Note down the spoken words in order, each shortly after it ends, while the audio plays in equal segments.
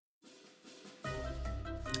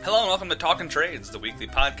Hello and welcome to Talkin' Trades, the weekly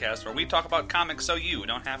podcast where we talk about comics so you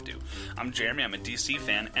don't have to. I'm Jeremy, I'm a DC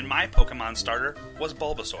fan, and my Pokemon starter was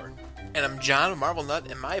Bulbasaur. And I'm John, a Marvel Nut,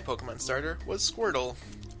 and my Pokemon starter was Squirtle.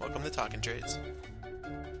 Welcome to Talkin' Trades.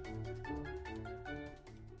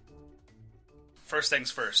 First things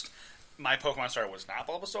first, my Pokemon starter was not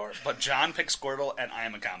Bulbasaur, but John picked Squirtle, and I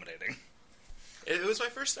am accommodating. It was my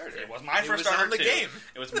first starter. It was my first starter, on the too. game.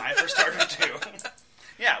 It was my first starter, too.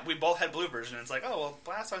 Yeah, we both had blue version. It's like, oh, well,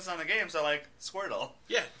 Blastoise is on the game, so, like, Squirtle.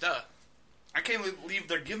 Yeah, duh. I can't believe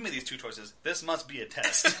they're giving me these two choices. This must be a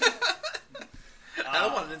test. I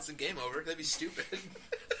don't want an instant game over. That'd be stupid.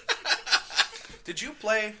 Did you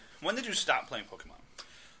play... When did you stop playing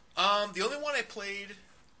Pokemon? The only one I played,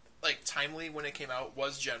 like, timely when it came out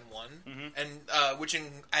was Gen 1. Mm-hmm.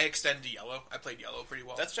 And, I extend to Yellow. I played Yellow pretty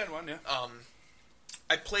well. That's Gen 1, yeah.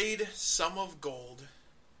 I played some of Gold.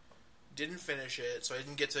 Didn't finish it, so I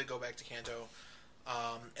didn't get to go back to Kanto.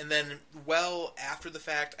 And then, well, after the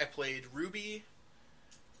fact, I played Ruby.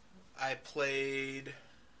 I played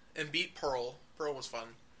and beat Pearl. Pearl was fun.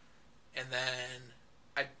 And then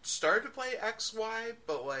I started to play XY,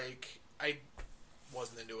 but, like, I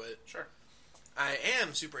wasn't into it. Sure. I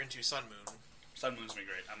am super into Sun Moon. Sun Moon's gonna be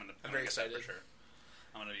great. I'm very excited. For sure.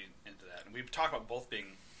 I'm gonna be into that. And we talk about both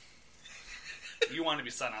being... You want to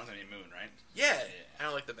be Sun, I was gonna be Moon, right? Yeah. I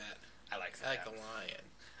don't like the bat. I like the lion.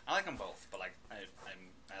 I like them both, but like I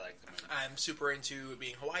like the Moon. I'm super into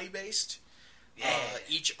being Hawaii based. Yeah.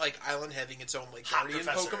 Each like island having its own like Hot guardian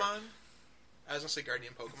professor. Pokemon. I was gonna say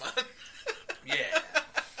guardian Pokemon. Yeah.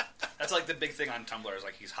 That's like the big thing on Tumblr is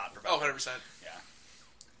like he's hot professor. Oh, 100%. Yeah.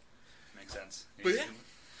 Makes sense. But yeah.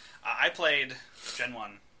 I played Gen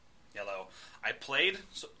 1 Yellow. I played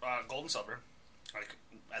Gold and Silver, like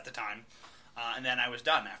at the time, and then I was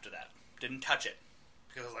done after that. Didn't touch it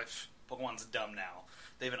because I was like, Pokemon's dumb now.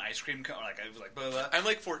 They have an ice cream cone. Like I was like, blah, blah. I'm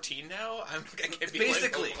like 14 now. I can't be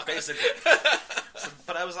basically. So,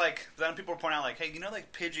 but I was like, then people were pointing out like, hey, you know,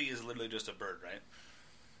 like Pidgey is literally just a bird, right?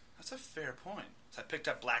 That's a fair point. So I picked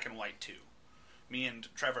up Black and White 2. Me and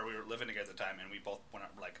Trevor, we were living together at the time, and we both went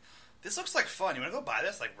up like, this looks like fun. You want to go buy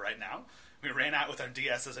this like right now? We ran out with our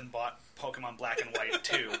DSs and bought Pokemon Black and White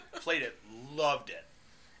 2. Played it, loved it.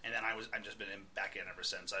 And then I've just been back in ever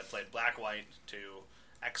since. I played Black, White 2,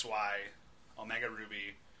 XY, Omega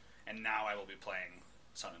Ruby, and now I will be playing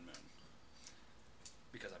Sun and Moon.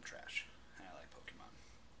 Because I'm trash. And I like Pokemon.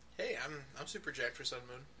 Hey, I'm super jacked for Sun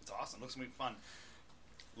Moon. It's awesome. Looks like it'll be fun.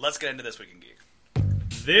 Let's get into This Week in Geek.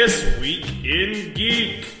 This Week in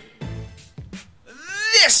Geek.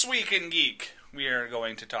 This Week in Geek. We are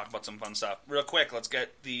going to talk about some fun stuff. Real quick, let's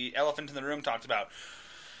get the elephant in the room talked about.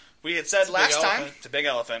 We had said last time... It's a big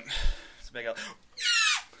elephant. It's a big elephant.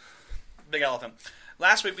 Big elephant.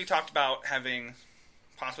 Last week we talked about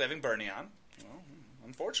possibly having Bernie on. Well,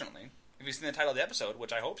 unfortunately, if you've seen the title of the episode,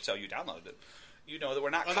 which I hope so, you downloaded it, you know that we're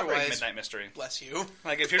not covering Midnight Mystery. Bless you.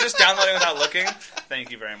 Like, if you're just downloading without looking, thank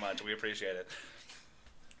you very much. We appreciate it.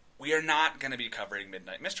 We are not going to be covering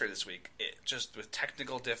Midnight Mystery this week. Just with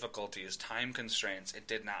technical difficulties, time constraints, it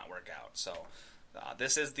did not work out. So,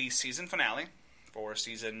 this is the season finale for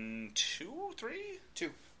season 2, 3? 2.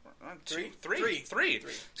 3.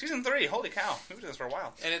 Season 3. Holy cow. We've been doing this for a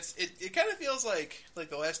while. And it kind of feels like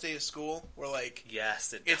the last day of school, where like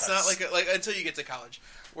yes, it's does. not like until you get to college,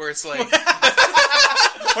 where it's like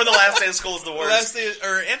where the last day of school is the worst. The last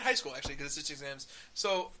day, and high school actually, because it's just exams.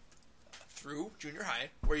 So through junior high,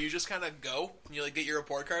 where you just kind of go and you like get your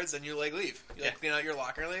report cards and you like leave. You like clean out your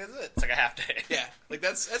locker and like that's it. It's like a half day. Yeah, like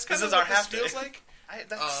that's kind this of is what our half this feels like.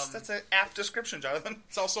 That's an apt description, Jonathan.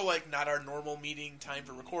 It's also like not our normal meeting time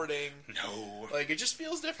for recording. No, like it just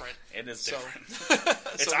feels different. It is different.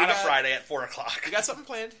 It's on a Friday at 4:00. We got something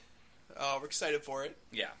planned. We're excited for it.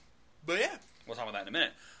 Yeah, but yeah, we'll talk about that in a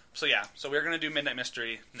minute. So we're gonna do Midnight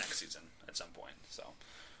Mystery next season at some point. So,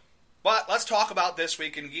 but let's talk about This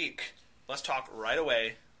Week in Geek. Let's talk right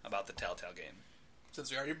away about the Telltale game. Since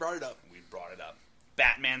we already brought it up. We brought it up.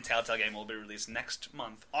 Batman Telltale game will be released next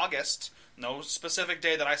month, August. No specific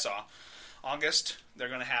day that I saw. August, they're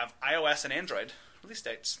going to have iOS and Android release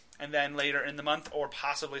dates. And then later in the month, or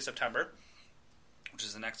possibly September, which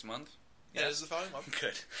is the next month. Yeah, this is the following month.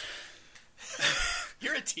 Good.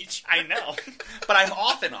 You're a teacher. I know. But I'm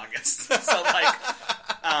off in August. So,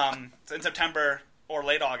 in September or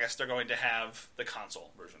late August, they're going to have the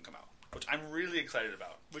console version come out, which I'm really excited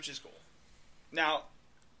about. Which is cool. Now,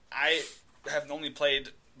 I have only played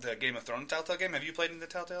the Game of Thrones Telltale game. Have you played any of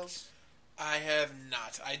the Telltales? I have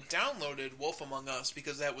not. I downloaded Wolf Among Us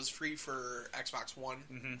because that was free for Xbox One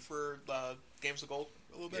for Games of Gold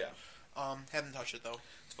a little bit. Yeah. Haven't touched it though.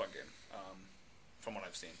 It's a fun game. from what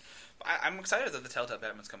I've seen. But I'm excited that the Telltale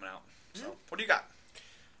Batman's coming out. So, what do you got?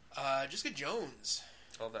 Jessica Jones.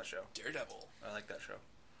 I love that show. Daredevil. I like that show.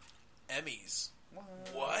 Emmys.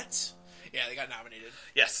 What? Yeah, they got nominated.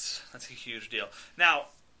 Yes, that's a huge deal. Now,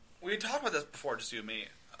 we talked about this before, just you and me,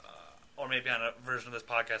 or maybe on a version of this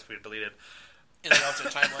podcast we deleted. In an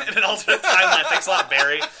alternate timeline. In an alternate timeline. Thanks a lot,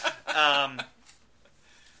 Barry.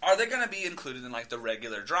 Are they going to be included in like the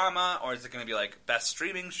regular drama, or is it going to be like best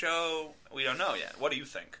streaming show? We don't know yet. What do you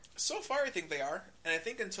think? So far, I think they are, and I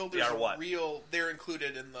think until there's they're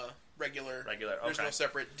included in the regular. Okay. There's no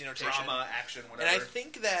separate denotation. Drama, action, whatever. And I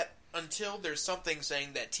think that until there's something saying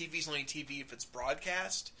that TV's only TV if it's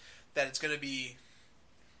broadcast, that it's going to be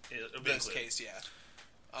this case. Yeah.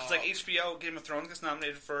 It's like HBO, Game of Thrones gets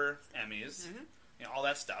nominated for Emmys, all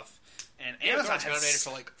that stuff. And Amazon got nominated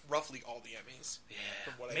for like roughly all the Emmys. Yeah.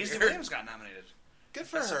 From what Maisie Williams got nominated. Good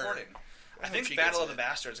for her. Supporting. I think Battle of the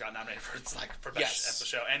Bastards got nominated for best episode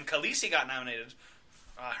show, and Khaleesi got nominated.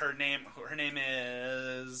 Her name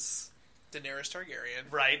is Daenerys Targaryen.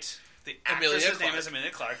 Right. The actress's name is Emilia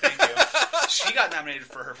Clarke. Thank you. She got nominated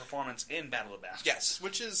for her performance in Battle of the Bastards. Yes,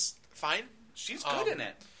 which is fine. She's good in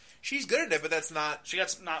it. She's good in it, but that's not. She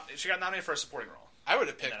got nominated for a supporting role. I would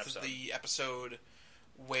have picked the episode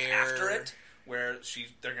where after it, where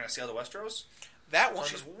they're going to sail to Westeros. That one,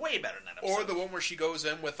 she's way better in that episode. Or the one where she goes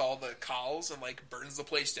in with all the cows and like burns the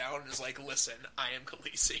place down and is like, "Listen, I am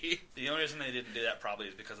Khaleesi." The only reason they didn't do that probably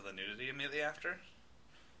is because of the nudity immediately after.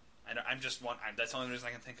 That's the only reason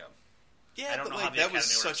I can think of. Yeah, I don't know like, how the that Academy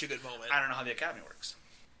was works. such a good moment. I don't know how the Academy works.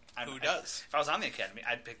 Who does? If I was on the Academy,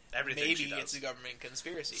 I'd pick everything. Maybe she does. it's a government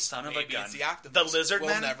conspiracy. Son of Maybe a gun. It's the octopus. The lizard we'll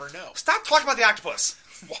man? never know. Stop talking about the octopus.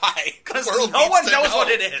 Why? Because no one knows what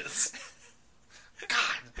it is.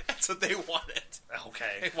 God, that's what they wanted.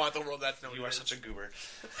 Okay, they want the world not to know. You are such a goober.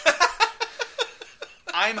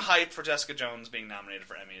 I'm hyped for Jessica Jones being nominated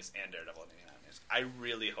for Emmys and Daredevil being nominated. I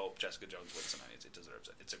really hope Jessica Jones wins some Emmys. It deserves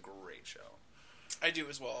it. It's a great show. I do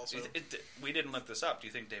as well. Also, we didn't look this up. Do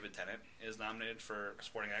you think David Tennant is nominated for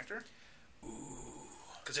supporting actor? Ooh,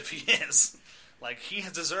 because if he is, like, he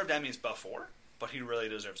has deserved Emmys before, but he really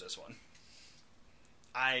deserves this one.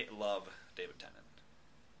 I love David Tennant.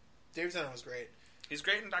 David Tennant was great. He's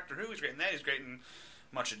great in Doctor Who. He's great in that. He's great in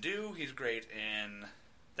Much Ado. He's great in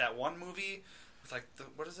that one movie with, like,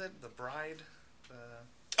 what is it? The Bride?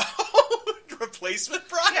 Replacement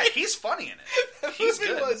Bride? Yeah, he's funny in it. He's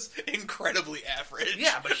good. He was incredibly average.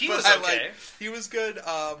 Yeah, but he was okay. He was good.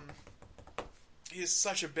 He is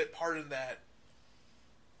such a bit part in that.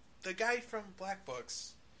 The guy from Black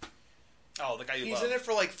Books. Oh, the guy you love. He's in it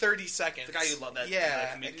for like 30 seconds. The guy you love.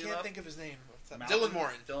 Yeah, I can't think of his name. Dylan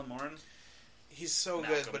Moran. He's so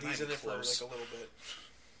good, but he's in it for like a little bit.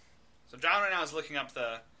 So John right now is looking up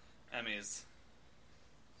the Emmys.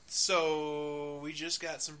 So we just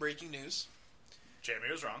got some breaking news. Jeremy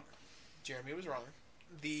was wrong.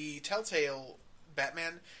 The Telltale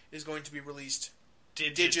Batman is going to be released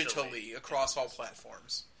digitally across all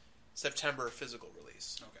platforms. September physical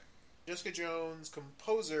release. Okay. Jessica Jones,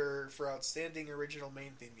 composer for outstanding original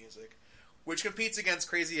main theme music, which competes against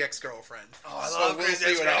Crazy Ex-Girlfriend. Oh, I love Crazy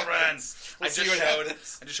Ex-Girlfriend.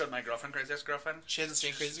 I just showed my girlfriend Crazy Ex-Girlfriend. She hasn't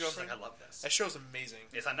seen Crazy Ex-Girlfriend? Like, I love this. That show's amazing.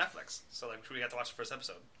 It's on Netflix, so like we got to watch the first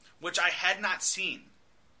episode, which I had not seen.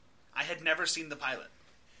 I had never seen the pilot.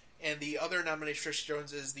 And the other nomination for Jessica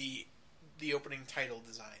Jones is the opening title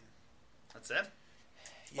design. That's it?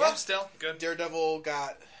 Yeah. Well, still, good. Daredevil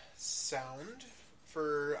got sound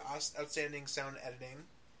for outstanding sound editing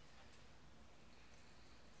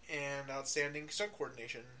and outstanding stunt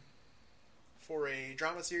coordination for a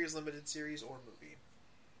drama series, limited series, or movie.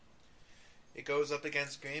 It goes up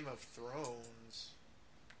against Game of Thrones.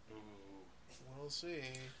 Ooh. We'll see.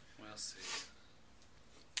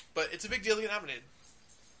 But it's a big deal to get nominated.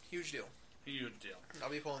 Huge deal. I'll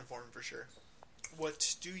be pulling for him for sure.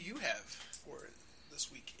 What do you have for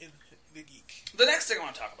this week in the Geek? The next thing I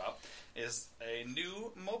want to talk about is a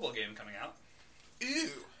new mobile game coming out. Ew.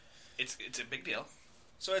 It's a big deal.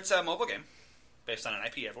 So it's a mobile game based on an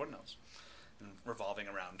IP everyone knows, and revolving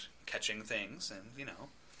around catching things and,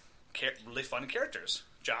 really fun characters.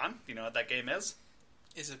 John, do you know what that game is?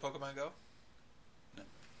 Is it Pokemon Go?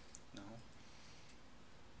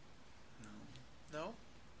 No?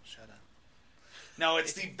 Shut up. No,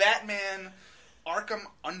 it's the Batman Arkham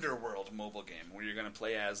Underworld mobile game where you're going to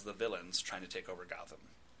play as the villains trying to take over Gotham.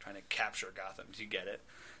 Trying to capture Gotham. Do you get it?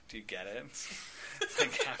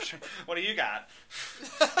 Like capture. What do you got?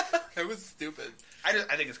 That was stupid. I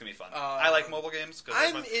think it's going to be fun. I like mobile games.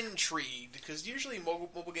 I'm intrigued because usually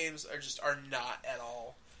mobile games are not at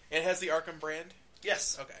all. It has the Arkham brand?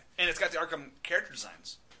 Yes. Okay. And it's got the Arkham character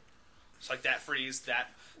designs. It's like that freeze, that...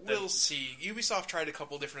 We'll see. Ubisoft tried a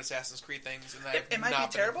couple different Assassin's Creed things, and it might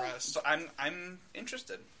not be terrible, impressed. but I'm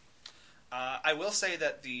interested. I will say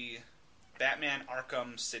that the Batman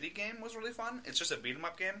Arkham City game was really fun. It's just a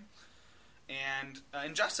beat-em-up game. And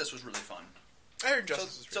Injustice was really fun. I heard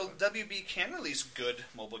Injustice was pretty fun. WB can release good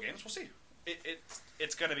mobile games. We'll see.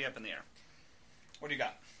 It's going to be up in the air. What do you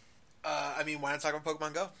got? I mean, why not talk about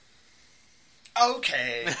Pokemon Go?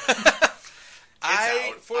 Okay.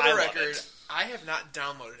 For the record, I have not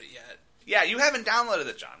downloaded it yet. Yeah, you haven't downloaded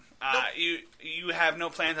it, John. Nope. You have no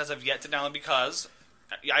plans as of yet to download because...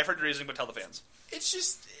 Yeah, I've heard the reasoning, but tell the fans. It's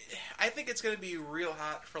just... I think it's going to be real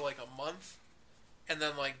hot for like a month and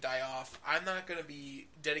then like die off. I'm not going to be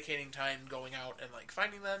dedicating time going out and like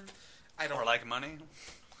finding them. I don't... Or like money,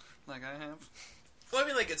 like I have. Well, I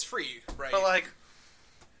mean, like, it's free, right? But like...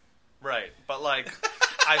 Right, but like,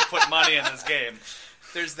 I've put money in this game.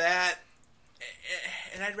 There's that,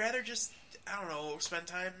 and I'd rather just, I don't know, spend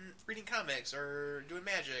time reading comics or doing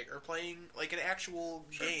magic or playing like an actual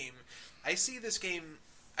game. I see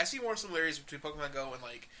more similarities between Pokemon Go and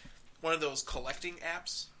like one of those collecting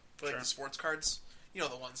apps, like the sports cards. You know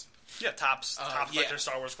the ones. Yeah, Top Collector,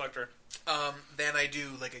 Star Wars Collector. Than I do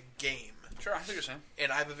like a game. Sure, I see what you're saying.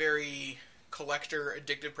 And I have a very collector,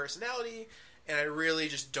 addictive personality, and I really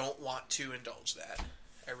just don't want to indulge that.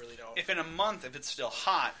 I really don't. If in a month, if it's still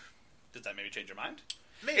hot, does that maybe change your mind?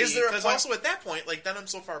 Maybe, because also at that point, like, then I'm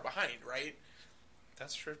so far behind, right?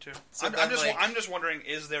 That's true too. So I'm just wondering: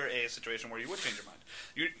 is there a situation where you would change your mind?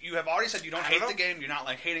 You have already said you don't hate the game. You're not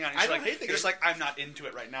like hating on it. I don't hate the game. You're just like, I'm not into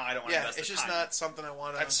it right now. I don't want to invest the time. It's just not something I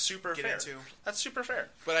want to. That's super get fair. into. That's super fair.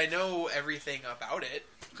 But I know everything about it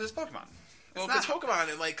because it's Pokemon. Well, because Pokemon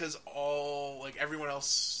and like because everyone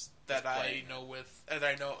else that I know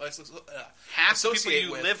half the people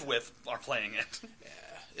you live with are playing it. Yeah,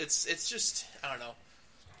 it's just I don't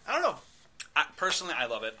know. Personally, I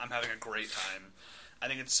love it. I'm having a great time.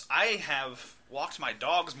 I have walked my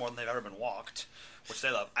dogs more than they've ever been walked, which they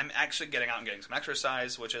love. I'm actually getting out and getting some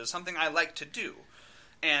exercise, which is something I like to do.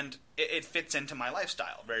 And it fits into my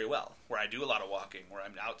lifestyle very well, where I do a lot of walking, where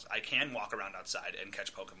I'm out. I can walk around outside and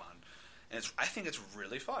catch Pokemon. And I think it's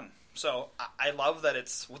really fun. So I love that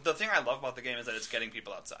the thing I love about the game is that it's getting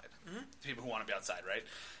people outside. Mm-hmm. People who want to be outside, right?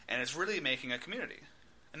 And it's really making a community.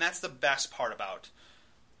 And that's the best part about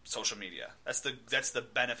social media. That's the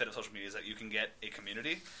benefit of social media is that you can get a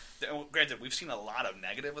community. Granted, we've seen a lot of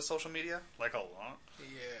negative with social media, like a lot.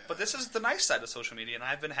 Yeah. But this is the nice side of social media, and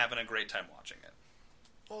I've been having a great time watching it.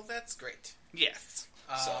 Well, that's great. Yes.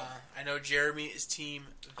 I know Jeremy is Team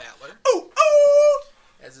Valor. Oh!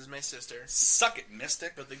 As is my sister. Suck it,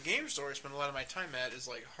 Mystic. But the game store I spend a lot of my time at is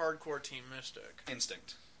like hardcore Team Mystic.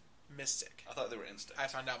 Instinct. Mystic. I thought they were Instinct. I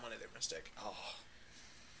found out Monday they're Mystic. Oh.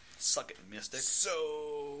 Suck it, Mystic.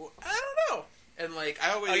 So, I don't know. And like,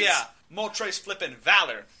 I always... Oh yeah, Moltres flippin'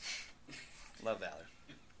 Valor. Love Valor.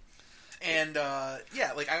 And,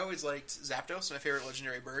 yeah, like, I always liked Zapdos, my favorite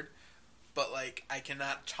legendary bird. But, like, I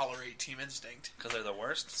cannot tolerate Team Instinct. Because they're the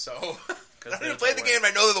worst? So, I don't even play the game,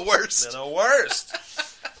 I know they're the worst. They're the worst.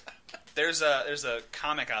 There's a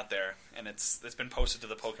comic out there, and it's been posted to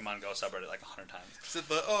the Pokemon Go subreddit like 100 times. Is it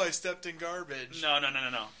the, I stepped in garbage? No.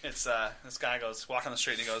 It's, this guy goes, walking on the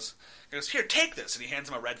street, and he goes, here, take this. And he hands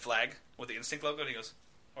him a red flag with the Instinct logo, and he goes,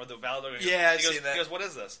 or the Valor logo. Yeah, I've seen that. He goes, what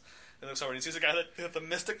is this? He looks over, and he sees a guy with the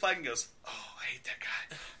Mystic flag, and goes, oh, I hate that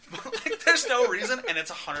guy. But, like, there's no reason, and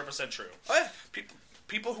it's 100% true. Oh, yeah.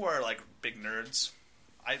 People who are, like, big nerds,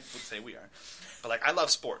 I would say we are, but, like, I love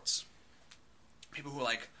sports. People who,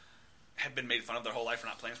 like, have been made fun of their whole life for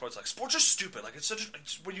not playing sports. Like, sports are stupid. Like,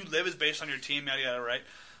 it's where you live is based on your team, yada, yada, right?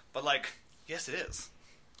 But, like, yes, it is.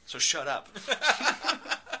 So shut up.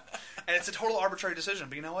 And it's a total arbitrary decision.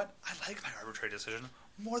 But you know what? I like my arbitrary decision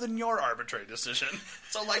more than your arbitrary decision.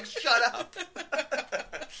 So, like, shut up.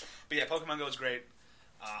 But, yeah, Pokemon Go is great.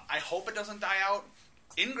 I hope it doesn't die out.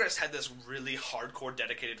 Ingress had this really hardcore,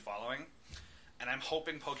 dedicated following. And I'm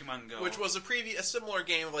hoping Pokemon Go... Which was a similar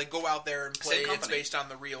game of, like, go out there and play. It's based on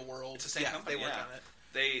the real world. It's the same company, they work on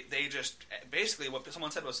it. They just... Basically, what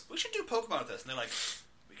someone said was, we should do Pokemon with this. And they're like,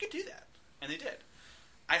 we could do that. And they did.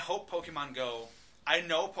 I hope Pokemon Go... I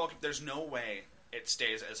know there's no way it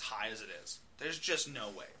stays as high as it is. There's just no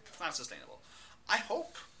way. It's not sustainable. I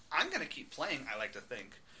hope... I'm going to keep playing, I like to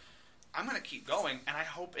think. I'm going to keep going, and I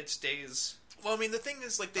hope it stays... Well, I mean, the thing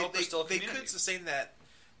is, like, they could sustain that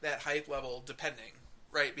hype level depending.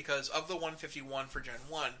 right? Because of the 151 for Gen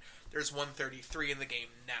 1, there's 133 in the game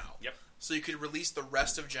now. Yep. So you could release the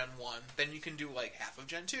rest of Gen 1, then you can do like half of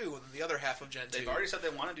Gen 2, and then the other half of Gen 2. They've already said they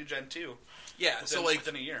want to do Gen 2. Yeah, so like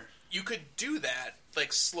within a year. You could do that,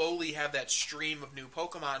 like slowly have that stream of new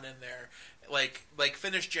Pokemon in there, like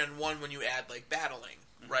finish Gen 1 when you add like battling,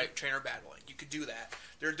 right? Trainer battling. You could do that.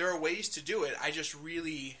 There are ways to do it.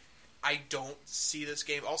 I don't see this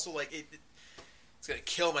game. Also, like it's gonna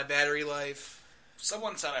kill my battery life.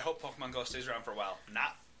 Someone said, I hope Pokemon GO stays around for a while.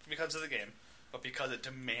 Not because of the game, but because it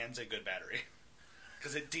demands a good battery.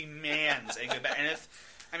 Because it demands a good battery.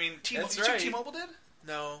 And T-Mobile did?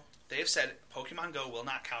 No. They've said Pokemon GO will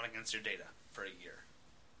not count against your data for a year.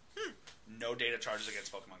 No data charges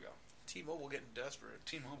against Pokemon GO. T-Mobile getting desperate.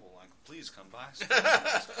 T-Mobile, like, please come by.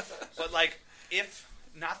 But, like,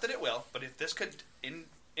 not that it will, but if this could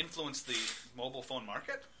influence the mobile phone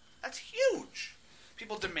market, that's huge.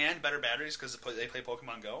 People demand better batteries because they play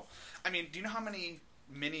Pokemon GO. I mean, do you know how many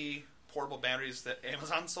mini portable batteries that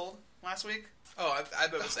Amazon sold last week? Oh, I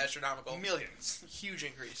bet it was astronomical. Millions. Huge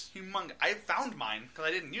increase. Humongous. I found mine because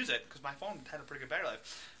I didn't use it because my phone had a pretty good battery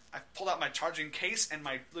life. I pulled out my charging case and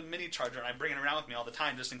my little mini charger, and I bring it around with me all the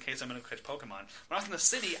time just in case I'm going to catch Pokemon. When I was in the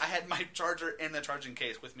city, I had my charger and the charging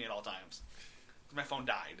case with me at all times. My phone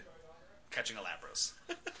died catching a Lapras.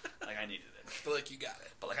 Like, I needed it. But, like, you got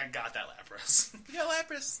it. But, like, I got that Lapras. Yeah,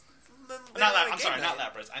 Lapras. I'm sorry, not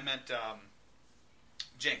Lapras. I meant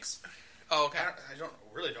Jinx. Oh, okay. I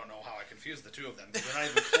really don't know how I confused the two of them. They're not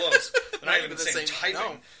even close. They're not even the same typing.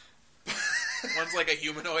 No. One's like a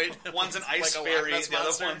humanoid. One's an ice like fairy. The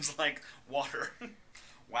other one's like water.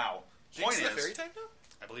 Wow. Jinx is a fairy type now?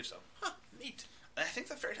 I believe so. Huh. Neat. I think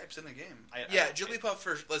the fairy type's in the game.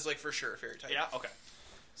 Jigglypuff was like for sure a fairy type. Yeah. Okay.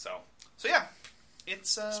 So yeah.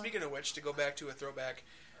 It's Speaking of which, to go back to a throwback,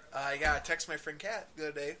 I got a text my friend Kat the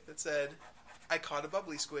other day that said, "I caught a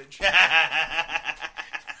bubbly squidge." And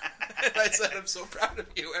I said, "I'm so proud of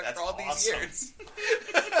you after all these years."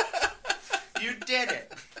 You did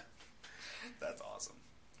it. That's awesome.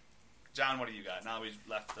 John, what do you got? Now we've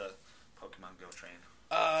left the Pokemon Go train.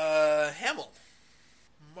 Hamill.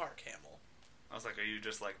 Mark Hamill. I was like, are you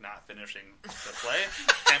just like not finishing the play?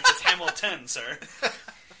 It's Hamilton, sir.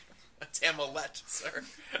 It's Hamilette, sir.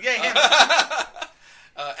 Yeah, Hamilton.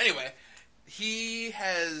 Anyway, he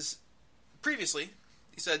has previously,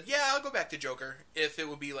 he said, yeah, I'll go back to Joker if it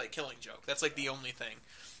would be like Killing Joke. That's like the only thing.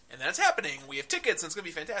 And that's happening. We have tickets and it's going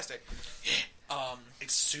to be fantastic.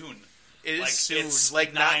 It's soon. It is like, soon. It's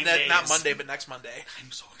like not Monday, but next Monday.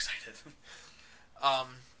 I'm so excited.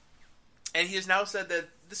 And he has now said that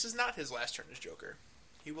this is not his last turn as Joker.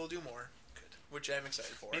 He will do more. Good. Which I'm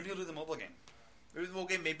excited for. Maybe he'll do the mobile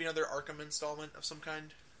game. Maybe another Arkham installment of some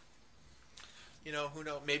kind. You know, who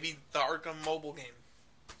knows? Maybe the Arkham mobile game.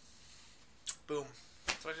 Boom.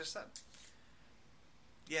 That's what I just said.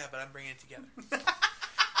 Yeah, but I'm bringing it together.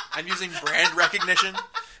 I'm using brand recognition.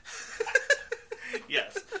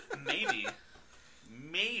 Yes. Maybe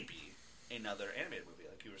another animated movie,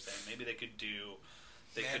 like you were saying. Maybe they could do...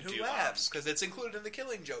 Man Who Laughs, because it's included in the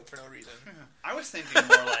Killing Joke for no reason. I was thinking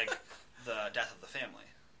more like the Death of the Family.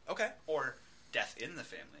 Okay. Or Death in the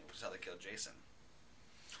Family, which is how they killed Jason.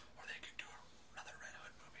 Or they could do another Red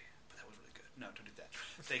Hood movie, but that was really good. No, don't do that.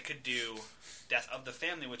 They could do Death of the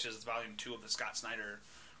Family, which is Volume 2 of the Scott Snyder,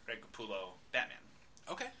 Greg Capullo Batman.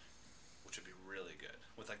 Okay. Which would be really good,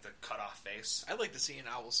 with like the cut-off face. I'd like to see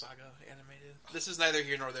an Owl Saga animated. This is neither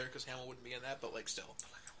here nor there, because Hamill wouldn't be in that, but like still.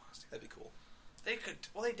 But, like, I want to see that'd be cool. They could.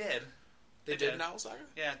 Well, they did. They did an Owl Saga?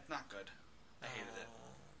 Yeah, not good. I hated it.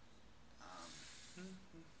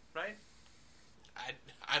 Right?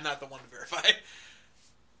 I'm not the one to verify.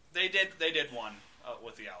 They did one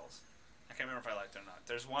with the owls. I can't remember if I liked it or not.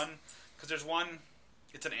 There's one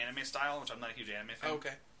it's an anime style, which I'm not a huge anime fan. Oh,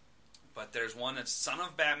 okay. But there's one that's Son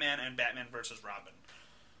of Batman and Batman vs. Robin.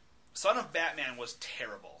 Son of Batman was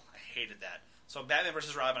terrible. I hated that. So Batman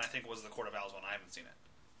vs. Robin, I think, was the Court of Owls one. I haven't seen it.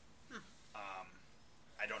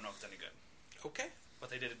 I don't know if it's any good. Okay.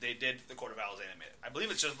 But they did the Court of Owls animated. I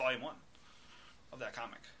believe it's just Volume 1 of that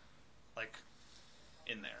comic. Like,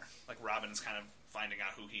 in there. Like, Robin's kind of finding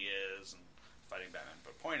out who he is and fighting Batman.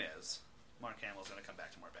 But point is, Mark Hamill's going to come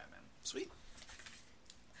back to more Batman. Sweet.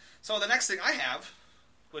 So the next thing I have,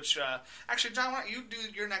 which, actually, John, why don't you do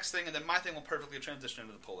your next thing, and then my thing will perfectly transition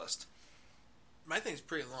into the pull list. My thing's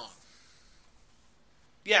pretty long.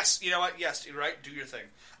 Yes, you know what? Yes, you're right. Do your thing.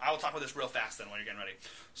 I will talk about this real fast then when you're getting ready.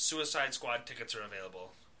 Suicide Squad tickets are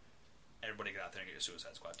available. Everybody get out there and get your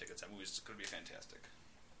Suicide Squad tickets. That movie's going to be fantastic.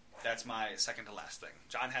 That's my second to last thing.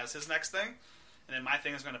 John has his next thing, and then my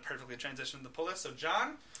thing is going to perfectly transition to the pull list. So,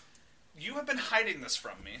 John, You have been hiding this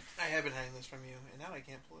from me. I have been hiding this from you, and now I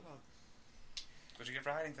can't pull it up. What'd you get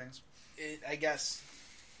for hiding things? I guess.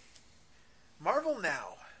 Marvel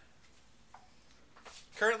Now.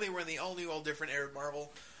 Currently, we're in the all-new, all-different era of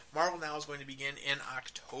Marvel. Marvel Now is going to begin in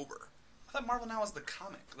October. I thought Marvel Now was the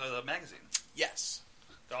comic, the magazine. Yes.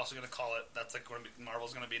 They're also going to call it, that's like going to be,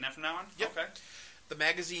 Marvel's going to be in that from now on? Yep. Okay. The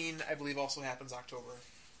magazine, I believe, also happens October.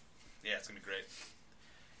 Yeah, it's going to be great.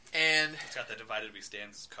 And it's got the Divided We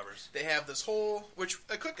Stand covers. They have this whole, which,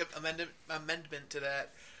 a quick amendment to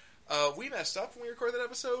that. We messed up when we recorded that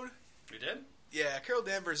episode. We did? Yeah, Carol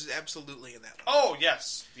Danvers is absolutely in that one. Oh,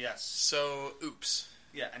 yes. Yes. So, oops.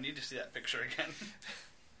 Yeah, I need to see that picture again.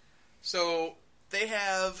 So, they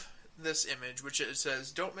have this image, which it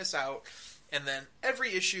says, don't miss out, and then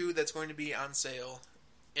every issue that's going to be on sale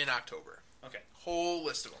in October. Okay. Whole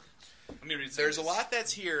list of them. Let me read There's a lot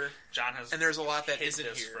that's here, John has and there's a lot that isn't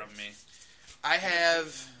this here. From me. I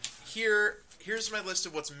have here, here's my list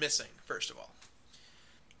of what's missing, first of all.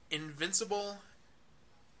 Invincible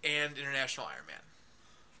and International Iron Man.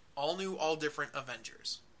 All new, all different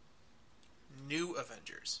Avengers. New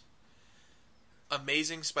Avengers.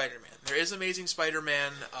 Amazing Spider-Man. There is Amazing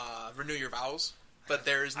Spider-Man, Renew Your Vows, but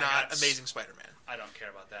there is not Amazing Spider-Man. I don't care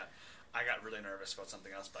about that. I got really nervous about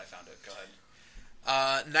something else, but I found it. Go ahead.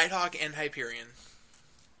 Nighthawk and Hyperion.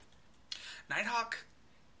 Nighthawk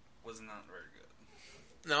was not very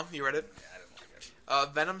good. No, you read it? Yeah, I didn't like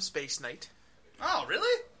it. Venom Space Knight. Oh,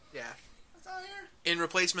 really? Yeah. That's not here? In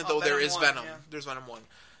replacement, though, there is Venom. Yeah. There's Venom 1.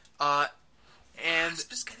 And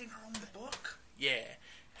Wasp is getting her own book. Yeah.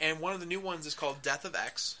 And one of the new ones is called Death of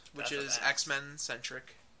X, which is X-Men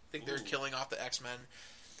centric. I think they're killing off the X-Men.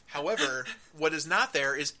 However, what is not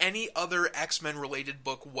there is any other X-Men related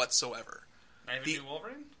book whatsoever. Not even New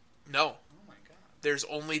Wolverine? No. Oh my god. There's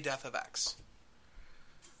only Death of X.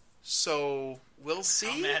 So, we'll see.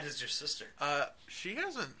 How mad is your sister? She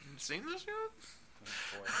hasn't seen this yet?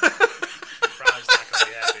 Oh boy. She's probably not going to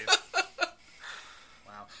be happy.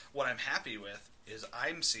 Wow. What I'm happy with is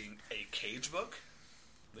I'm seeing a Cage book.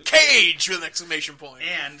 Cage! With an exclamation point.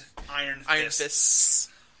 And Iron Fists.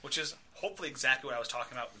 Which is hopefully exactly what I was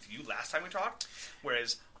talking about with you last time we talked.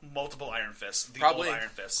 Whereas multiple Iron Fists. The old Iron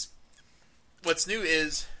Fists. What's new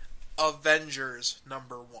is Avengers #1.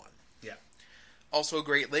 Yeah. Also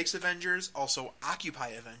Great Lakes Avengers. Also Occupy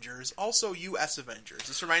Avengers. Also US Avengers.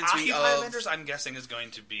 This reminds me of... Occupy Avengers, I'm guessing, is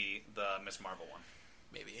going to be the Miss Marvel one.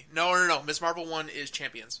 Maybe. No. Miss Marvel 1 is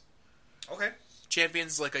Champions. Okay.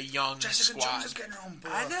 Champions like a young Jessica squad. Jones is getting her own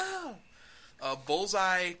book. I know.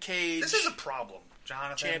 Bullseye, Cage. This is a problem,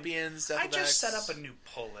 Jonathan. Champions, Death I of just X, set up a new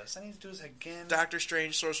pull list. I need to do this again. Doctor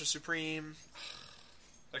Strange, Sorcerer Supreme.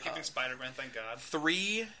 They're keeping Spider-Man, thank God.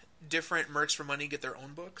 3 different Mercs for Money get their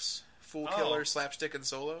own books. Fool Killer, Slapstick, and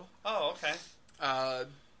Solo. Oh, okay.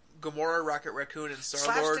 Gamora, Rocket Raccoon, and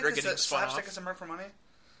Star-Lord are getting spun off. Slapstick is a Merc for Money?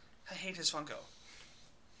 I hate his Funko.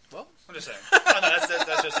 Well, I'm just saying. Oh, no,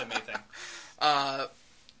 that's just a me thing.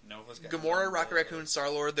 Gamora, Rocket Raccoon,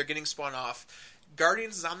 Star-Lord, they're getting spun off.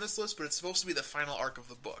 Guardians is on this list, but it's supposed to be the final arc of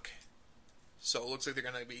the book. So it looks like they're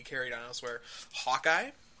going to be carried on elsewhere.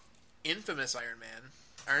 Hawkeye, Infamous Iron Man,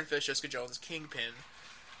 Iron Fist, Jessica Jones, Kingpin,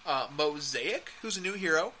 Mosaic, who's a new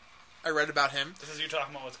hero. I read about him. This is you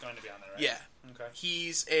talking about what's going to be on there, right? Yeah. Okay.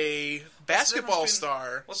 He's a basketball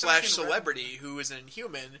star / celebrity who is an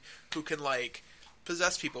Inhuman who can, like,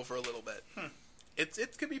 possess people for a little bit.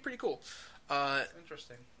 It could be pretty cool.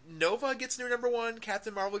 Interesting. Nova gets new #1.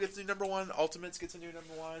 Captain Marvel gets new #1. Ultimates gets a new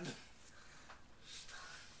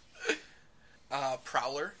 #1.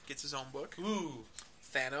 Prowler gets his own book. Ooh.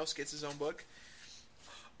 Thanos gets his own book.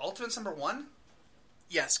 Ultimate's #1?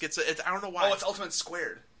 Yes, I don't know why. Oh, it's Ultimate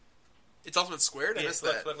Squared. It's Ultimate Squared? I missed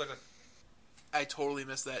that. Look. I totally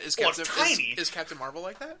missed that. It's tiny. Is Captain Marvel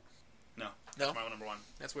like that? No. No? Marvel #1.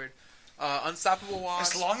 That's weird. Unstoppable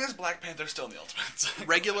Wasp. As long as Black Panther's still in the Ultimates.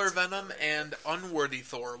 Regular Venom and Unworthy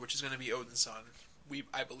Thor, which is going to be Odin's son.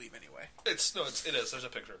 I believe anyway. It is. There's a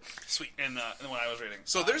picture. Sweet. In the one I was reading.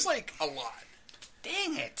 So there's like a lot.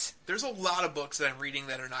 Dang it! There's a lot of books that I'm reading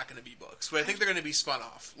that are not going to be books, but I think they're going to be spun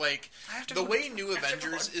off. Like the way New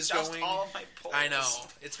Avengers is going. I know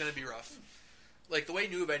it's going to be rough. Like the way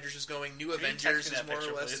New Avengers is going, New Avengers is more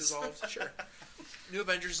or less dissolved. Sure. New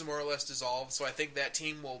Avengers is more or less dissolved, so I think that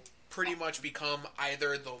team will pretty much become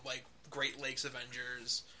either the like Great Lakes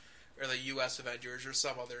Avengers or the U.S. Avengers or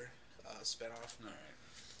some other spinoff. All right.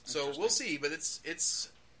 So we'll see, but it's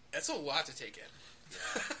a lot to take in.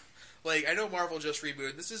 Yeah. Like I know Marvel just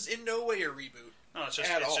rebooted. This is in no way a reboot. No, it's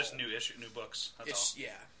just new books. That's all.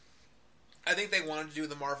 Yeah. I think they wanted to do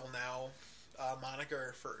the Marvel Now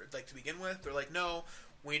moniker for like to begin with. They're like, no,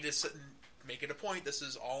 we need to make it a point. This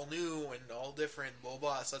is all new and all different, blah,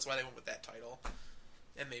 blah. So that's why they went with that title.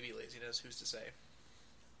 And maybe laziness, who's to say.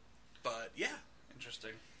 But, yeah.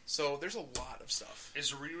 Interesting. So there's a lot of stuff.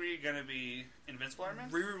 Is Riri going to be Invincible Iron Man?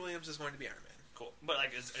 Riri Williams is going to be Iron Man. Cool. But,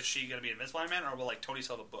 like, is she going to be Invincible Iron Man, or will, like, Tony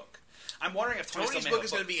still have a book? I'm wondering if Tony's book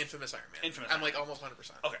is going to be Infamous Iron Man. Infamous I'm, Iron like, Man. almost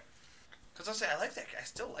 100%. Okay. Because I'll say, I like that guy. I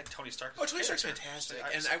still like Tony Stark. Oh, Tony Stark's fantastic.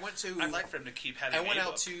 And I went to... I'd like for him to keep having I went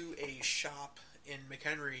out book. to a shop in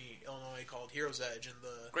McHenry, Illinois, called Heroes Edge, and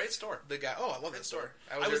the... Great store. The guy... Oh, I love that store.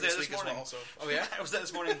 I was there this week morning. as well, also. Oh, yeah? I was there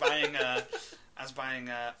this morning buying... I was buying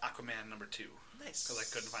Aquaman #2. Nice. Because I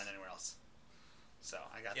couldn't find it anywhere else. So,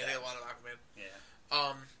 I got that. Yeah, they have a lot of Aquaman.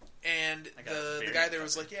 Yeah. And the guy there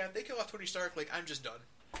was like, yeah, if they kill off Tony Stark, like, I'm just done.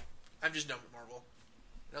 I'm just done with Marvel.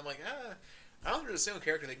 And I'm like, I don't think there's a single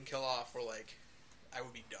character they can kill off where, like, I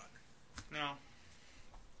would be done. No.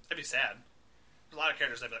 That'd be sad. There's a lot of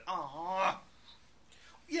characters that'd be like, aww.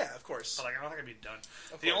 Yeah, of course. But, like, I don't think I'd be done.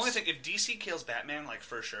 Of the course. only thing, if DC kills Batman, like,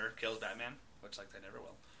 for sure, kills Batman, which, like, they never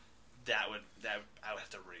will, I would have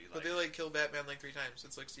to read, like... But they, like, killed Batman, like, 3 times.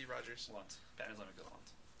 It's like Steve Rogers. Once. Batman's only killed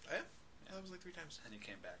once. Oh, yeah? That was, like, 3 times. And he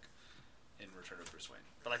came back in Return of Bruce Wayne.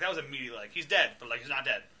 But, like, that was immediately, like, he's dead, but, like, he's not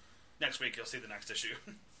dead. Next week, you'll see the next issue.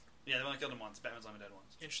 Yeah, they only killed him once. Batman's only dead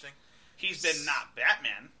once. Interesting. He's been not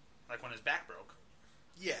Batman, like, when his back broke.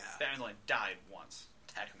 Yeah. Batman's only died once,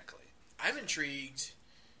 technically. I'm intrigued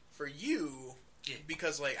for you, Yeah.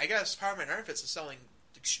 because, like, I guess Power Man Iron Fist is selling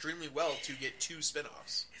extremely well to get 2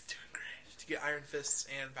 spin-offs. It's doing great. To get Iron Fists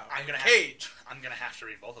and Power I'm Man gonna Cage. I'm gonna have to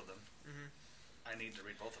read both of them. Mm-hmm. I need to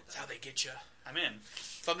read both of That's them. how they get you. I'm in.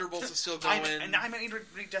 Thunderbolts is still going. And I need to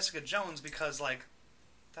read Jessica Jones because, like,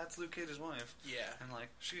 that's Luke Cage's wife. Yeah. And, like,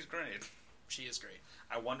 she's great. She is great.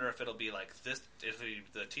 I wonder if it'll be like this, if it'll be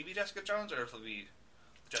the TV Jessica Jones, or if it'll be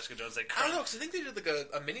Jessica Jones. I don't know, because I think they did like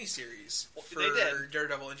a mini-series for they did.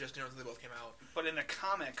 Daredevil and Jessica Jones. They both came out. But in the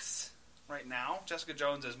comics, right now, Jessica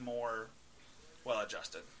Jones is more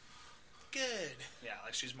well-adjusted. Good. Yeah,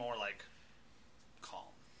 like, she's more, like, calm.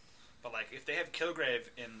 But, like, if they have Kilgrave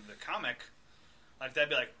in the comic, like, they'd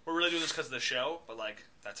be like, we're really doing this because of the show, but, like,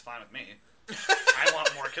 that's fine with me. I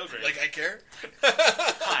want more Kilgrave. Like, I care?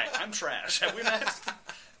 Hi, I'm trash. Have we met?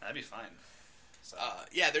 That'd be fine. So.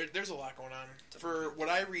 Yeah, there's a lot going on. For what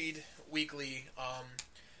I read weekly,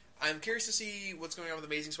 I'm curious to see what's going on with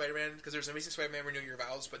Amazing Spider-Man, because there's Amazing Spider-Man Renew Your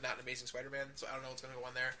Vows, but not Amazing Spider-Man, so I don't know what's going to go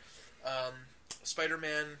on there.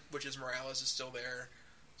 Spider-Man, which is Morales, is still there.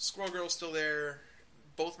 Squirrel Girl's still there.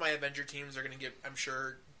 Both my Avenger teams are going to get, I'm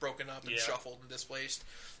sure, broken up and shuffled and displaced.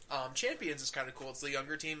 Champions is kind of cool. It's the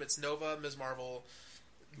younger team. It's Nova, Ms. Marvel,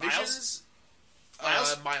 Visions,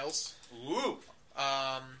 Miles, Ooh.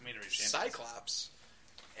 Cyclops,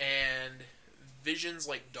 and Vision's,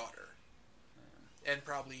 like, daughter. And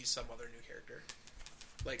probably some other new character.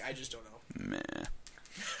 Like, I just don't know. Meh.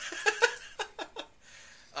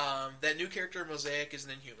 That new character, Mosaic, is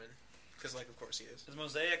an Inhuman. Because, like, of course he is. Is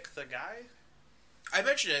Mosaic the guy? I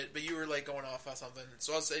mentioned it, but you were, like, going off on something.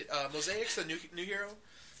 So I'll say, Mosaic's the new hero.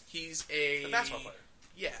 He's a... The basketball player.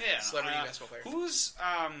 Yeah, celebrity basketball player. Who's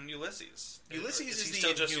Ulysses? Ulysses is he the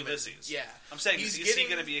still just Inhuman. Ulysses? Yeah. I'm saying, is he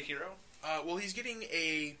going to be a hero? Well, he's getting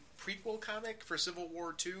a prequel comic for Civil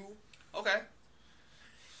War II. Okay.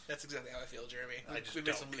 That's exactly how I feel, Jeremy. We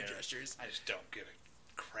made some lewd gestures. I just don't give a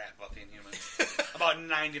crap about the Inhumans. About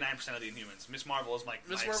 99% of the Inhumans. Miss Marvel is my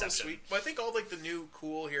exception. Sweet. Well, I think all, like, the new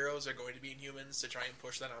cool heroes are going to be Inhumans to try and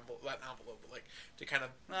push that envelope, like, to kind of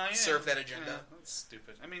serve that agenda. Yeah, that's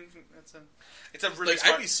stupid. I mean, it's a really like,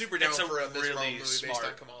 smart... I'd be super down for a Miss really Marvel movie based on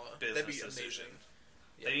smart Kamala. business That'd be decision. amazing.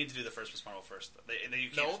 Yeah. They need to do the first Miss Marvel first.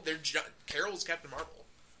 No, Carol's Captain Marvel.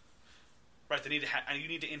 Right, you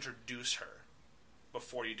need to introduce her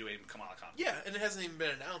before you do a Kamala comic. Yeah, and it hasn't even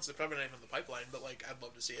been announced. It's probably not even in the pipeline, but, like, I'd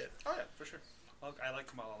love to see it. Oh, yeah, for sure. I like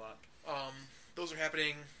Kamala a lot. Those are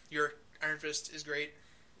happening. Your Iron Fist is great.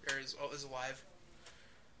 Or is alive.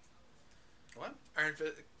 What? Iron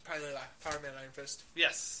Fist, probably Power Man Iron Fist.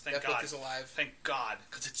 Yes, thank that God. book is alive. Thank God,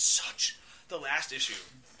 because it's such... The last issue...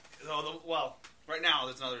 Well, right now,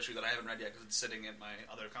 there's another issue that I haven't read yet, because it's sitting in my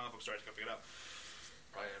other comic book store. I have to go pick it up.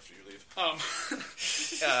 Probably after you leave.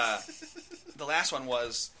 The last one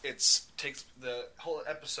takes the whole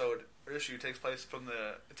episode or issue takes place from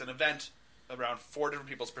it's an event around 4 different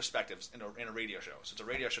people's perspectives in a radio show. So it's a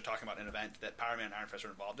radio show talking about an event that Power Man and Iron Fist are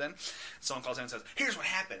involved in. Someone calls in and says, "Here's what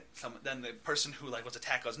happened." Then the person who was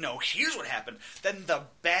attacked goes, "No, here's what happened." Then the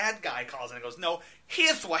bad guy calls in and goes, "No,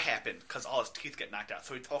 here's what happened," because all his teeth get knocked out.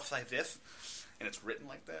 So he talks like this. And it's written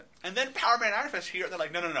like that. And then Power Man and Iron Fist here, they're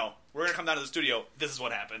like, no, we're going to come down to the studio. This is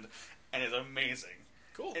what happened. And it's amazing.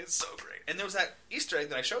 Cool. It's so great. And there was that Easter egg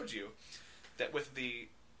that I showed you that with the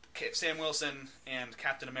Sam Wilson and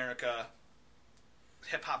Captain America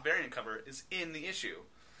hip-hop variant cover is in the issue.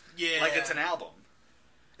 Yeah. Like it's an album.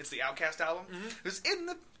 It's the Outkast album. Mm-hmm. It was in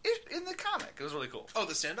the comic. It was really cool. Oh,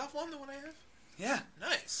 the standoff one? The one I have? Yeah.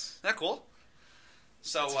 Nice. Isn't that cool?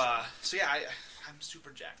 So yeah, I'm super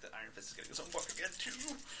jacked that Iron Fist is getting his own book again,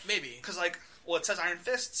 too. Maybe. Because, it says Iron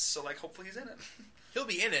Fists, so, hopefully he's in it. He'll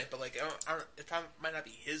be in it, but, it might not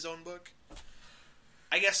be his own book.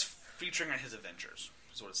 I guess featuring on his adventures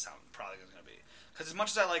is what it's probably going to be. Because as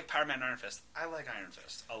much as I like Power Man and Iron Fist, I like Iron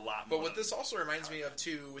Fist a lot more. But what this also reminds me of,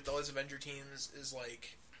 too, with all his Avenger teams, is,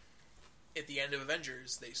 at the end of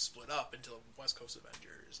Avengers, they split up into West Coast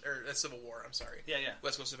Avengers. Or, Civil War, I'm sorry. Yeah.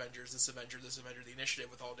 West Coast Avengers, this Avenger, the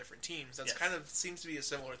Initiative, with all different teams. That's kind of seems to be a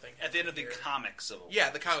similar thing. At the end of the comic Civil War. Yeah,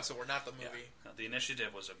 the comic Civil War, not the movie. Yeah. No, the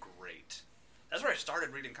Initiative was a great... That's where I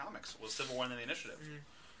started reading comics, was Civil War and then the Initiative. Mm-hmm.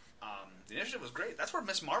 The Initiative was great. That's where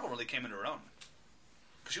Miss Marvel really came into her own.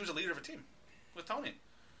 Because she was a leader of a team with Tony.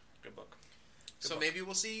 Good book. So maybe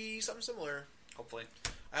we'll see something similar. Hopefully.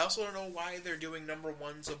 I also don't know why they're doing number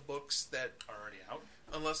ones of books that are already out.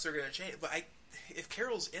 Unless they're going to change. But if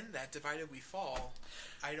Carol's in that Divided We Fall,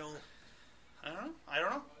 I don't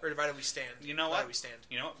know. Or Divided We Stand. You know Divided what? We Stand.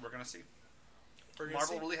 You know what? We're going to see.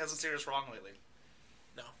 Marvel really hasn't steered us wrong lately.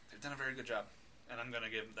 No. They've done a very good job. And I'm going to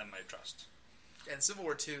give them my trust. And Civil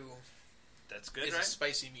War 2... That's good, is right? a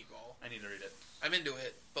spicy meatball. I need to read it. I'm into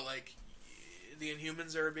it, but, the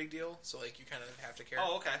Inhumans are a big deal, so, you kind of have to care.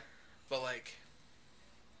 Oh, okay. But,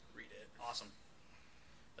 read it. Awesome.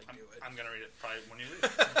 Do it. I'm going to read it probably when you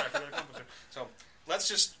leave. So, let's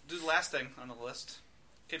just do the last thing on the list.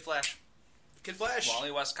 Kid Flash.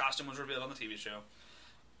 Wally West's costume was revealed on the TV show.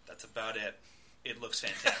 That's about it. It looks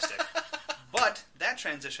fantastic. But that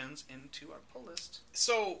transitions into our pull list.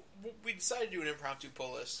 So, we decided to do an impromptu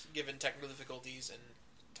pull list, given technical difficulties and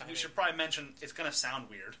time. We should probably mention, it's going to sound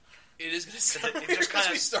weird. It is going to sound weird because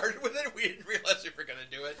we started with it. We didn't realize we were going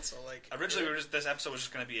to do it. So, originally, this episode was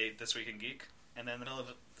just going to be This Week in Geek. And then in the middle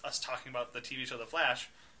of us talking about the TV show The Flash,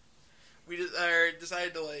 we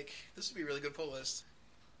decided to, this would be a really good pull list.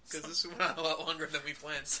 Because this went on a lot longer than we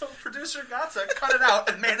planned. So producer Gatsa cut it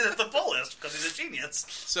out and made it the pull list because he's a genius.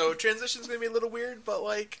 So transition's going to be a little weird, but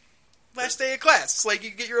last day of class. You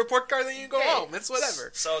get your report card, then you go home. It's whatever.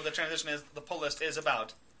 So the transition is, the pull list is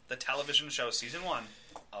about the television show Season 1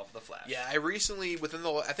 of The Flash. Yeah, I recently, within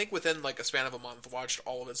a span of a month, watched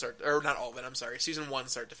all of it not all of it, I'm sorry, Season 1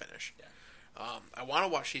 start to finish. Yeah. I want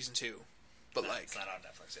to watch Season 2, but it's not on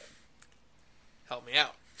Netflix yet. Help me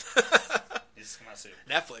out. It's come out soon.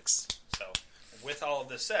 Netflix. So, with all of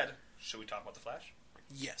this said, should we talk about The Flash?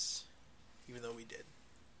 Yes. Even though we did.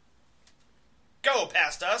 Go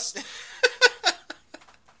past us!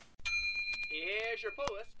 Here's your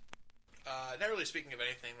pull list. Not really speaking of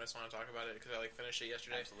anything, but I just want to talk about it because I finished it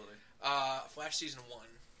yesterday. Absolutely. Flash Season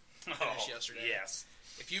 1. Finished yesterday. Yes.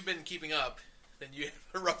 If you've been keeping up, then you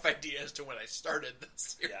have a rough idea as to when I started the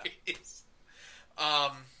series.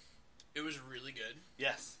 Yeah. It was really good.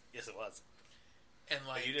 Yes. Yes, it was. And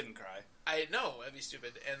but you didn't cry. I know, that'd be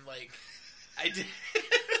stupid. And I did.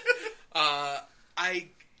 I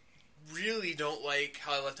really don't like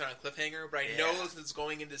how I left it on a cliffhanger, but I know that it's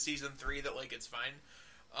going into Season 3 that it's fine.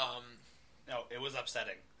 No, it was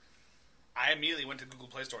upsetting. I immediately went to Google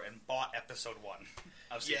Play Store and bought Episode 1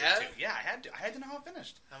 of Season 2. Yeah, I had to. I had to know how it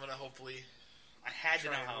finished. I'm gonna hopefully. I had to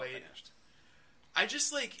know how it finished. I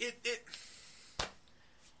just it.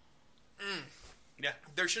 Yeah.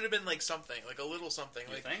 There should have been something, a little something,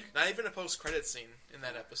 you think? Not even a post-credit scene in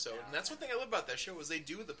that episode. Yeah. And that's one thing I love about that show is they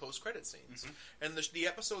do the post-credit scenes, and the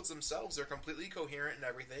episodes themselves are completely coherent and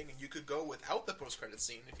everything. And you could go without the post-credit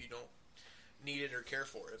scene if you don't need it or care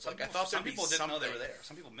for it. I thought some people didn't know they were there.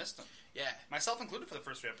 Some people missed them. Yeah, myself included for the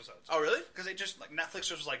first 3 episodes. Oh, really? Because they just Netflix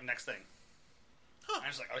just was next thing. Huh? I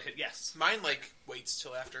was I would hit yes. Mine waits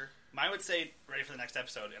till after. Mine would say ready for the next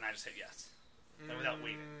episode, and I just hit yes, without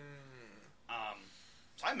waiting.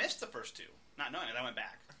 So I missed the first 2, not knowing it. I went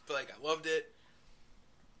back. But I loved it.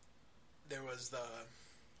 There was the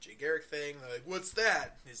Jay Garrick thing. They're what's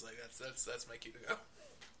that? He's that's my cue to go.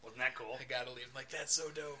 Wasn't that cool? I gotta leave. I'm that's so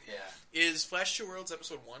dope. Yeah. Is Flash 2 Worlds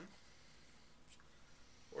episode 1?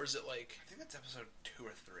 Or is it I think that's episode 2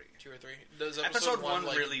 or 3. 2 or 3? Does episode 1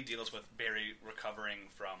 really deals with Barry recovering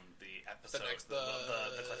from the episode, the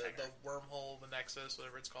cliffhanger, the wormhole, the Nexus,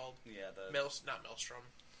 whatever it's called. Yeah, not Maelstrom.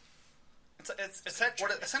 It's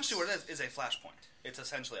essentially what it is a flashpoint. It's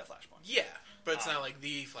essentially a flashpoint. Yeah, but it's not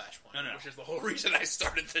the flashpoint. No. Which is the whole reason I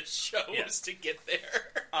started the show was to get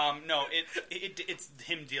there. No, it's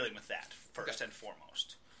him dealing with that first and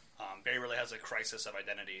foremost. Barry really has a crisis of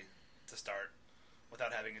identity to start.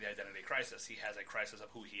 without having the identity crisis. He has a crisis of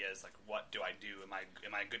who he is. Like, what do I do? Am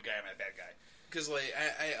I a good guy or am I a bad guy? Because, like,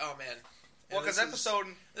 oh, man. Well, because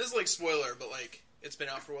This is, like, spoiler, but, like, it's been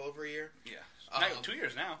out for well over a year. Yeah. 2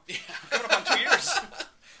 years now. Yeah. Coming up on 2 years.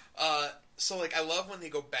 So, like, I love when they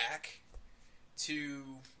go back to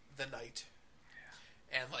the night.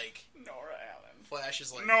 Yeah. And, like... Nora Allen. Flash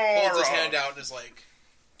is, like, Nora! holds his hand out and is like,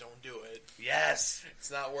 don't do it. Yes. It's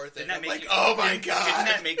not worth it. Didn't that make like, you, oh, my God. Didn't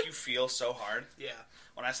that make you feel so hard? Yeah.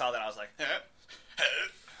 When I saw that, I was like,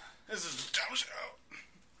 this is a dumb show.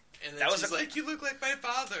 And then she's like, you look like my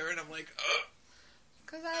father. And I'm like,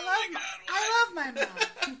 because I love my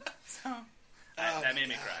mom. So, that made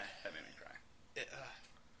me cry. That made me cry.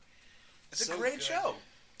 It's so a great good. show.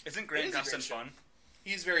 Isn't Grant Gustin fun?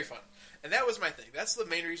 He's very fun. And that was my thing. That's the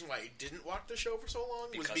main reason why I didn't watch the show for so long.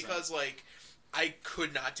 Because like, I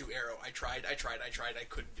could not do Arrow. I tried. I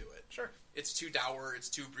couldn't do it. Sure. It's too dour. It's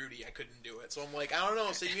too broody. I couldn't do it. So I'm like, I don't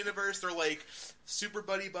know. Same universe. They're like super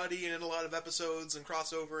buddy and in a lot of episodes and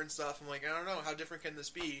crossover and stuff. I'm like, I don't know. How different can this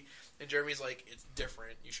be? And Jeremy's like, it's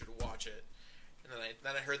different. You should watch it. And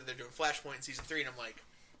then I heard that they're doing Flashpoint in season 3, and I'm like,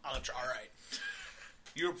 all right.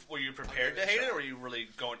 Were you prepared to hate it, or were you really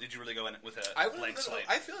going? Did you really go in with a blank slate?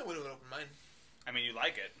 I feel I would have an open mind. I mean, you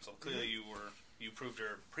like it, so clearly you proved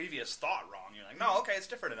your previous thought wrong. You're like, no, okay, it's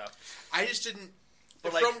different enough. I just didn't.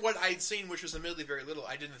 But from what I'd seen, which was admittedly very little,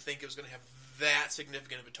 I didn't think it was going to have that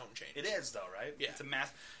significant of a tone change. It is, though, right? Yeah. It's a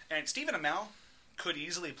math. And Stephen Amell could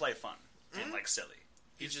easily play fun and like silly.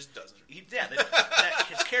 He just doesn't.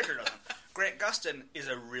 His character doesn't. Grant Gustin is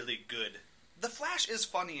a really good. The Flash is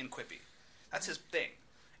funny and quippy. That's his thing.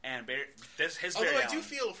 And Although I do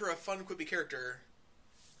feel for a fun, quippy character,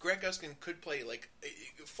 Grant Gustin could play like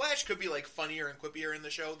Flash could be like funnier and quippier in the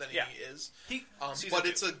show than he is. But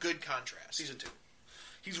it's a good contrast. Season 2,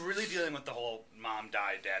 he's really dealing with the whole mom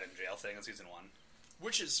died, dad in jail thing in season 1,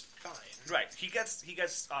 which is fine. Right. He gets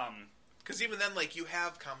because even then, like you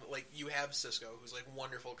have Cisco, who's like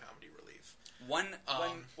wonderful comedy relief.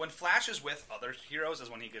 When Flash is with other heroes is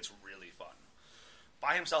when he gets really fun.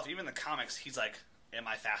 By himself, even in the comics, he's like, am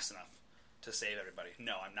I fast enough to save everybody?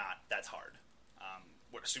 No, I'm not. That's hard.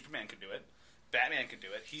 Superman can do it. Batman can do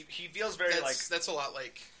it. He feels very that's a lot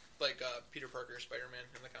like Peter Parker, Spider-Man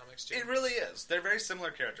in the comics too. It really is. They're very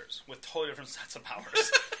similar characters with totally different sets of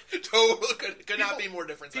powers. could not be more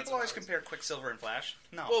different. People always compare Quicksilver and Flash.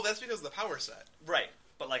 No, well, that's because of the power set, right?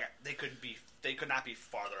 But like they could not be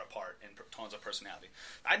farther apart in tones of personality.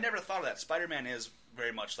 I'd never thought of that. Spider-Man is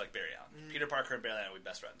very much like Barry Allen. Peter Parker and Barry Allen would be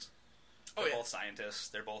best friends. They're both scientists.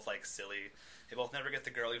 They're both like silly. They both never get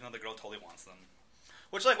the girl, even though the girl totally wants them.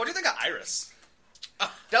 Which, like, what do you think of Iris?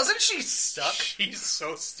 Doesn't she suck? She's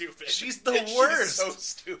so stupid. She's the worst. She's so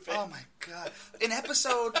stupid. Oh my god! In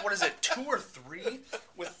episode 2 or 3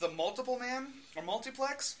 with the multiple man or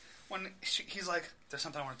multiplex, when he's like, "There's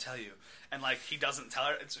something I want to tell you," and like he doesn't tell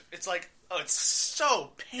her. It's like, oh, it's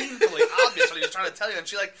so painfully obvious what he was trying to tell you, and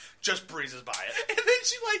she like just breezes by it. And then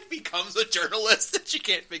she like becomes a journalist and she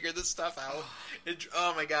can't figure this stuff out.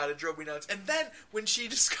 Oh my god, it drove me nuts. And then when she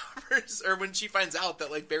discovers, or when she finds out that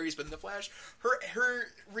like Barry's been the Flash, her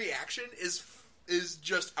reaction is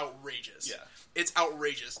just outrageous. Yeah, it's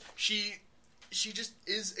outrageous. She just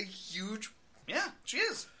is a huge. Yeah, she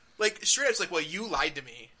is. Like straight up, it's like, well, you lied to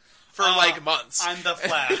me for like months. I'm the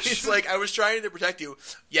Flash. It's like, I was trying to protect you.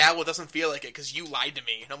 Yeah, well, it doesn't feel like it because you lied to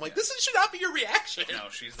me. And I'm like, this should not be your reaction. No,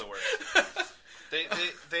 she's the worst.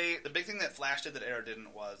 The big thing that Flash did that Arrow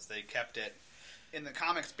didn't was they kept it in the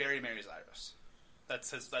comics. Barry marries Iris.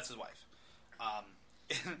 That's his wife.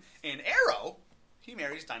 In Arrow, he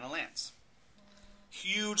marries Dinah Lance.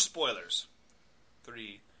 Huge spoilers.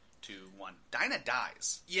 3, 2, 1. Dinah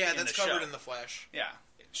dies. Yeah, that's covered in the Flash. Yeah.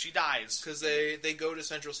 She dies. Because they go to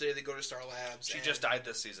Central City, they go to Star Labs. She just died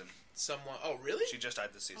this season. Oh, really? She just died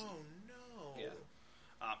this season. Oh, no.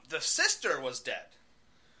 Yeah. The sister was dead.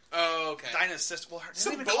 Oh, okay. Dinah's sister. Well,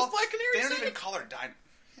 so both Black Canaries? They don't even call her Dinah.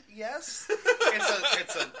 Yes.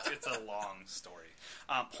 It's a long story.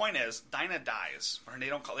 Point is, Dinah dies. They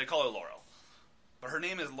call her Laurel. But her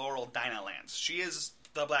name is Laurel Dinah Lance. She is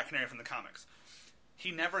the Black Canary from the comics.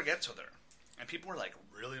 He never gets with her. And people were like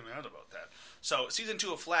really mad about that. So season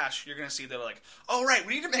 2 of Flash, you're going to see they're like, oh right,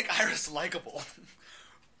 we need to make Iris likable.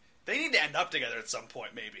 They need to end up together at some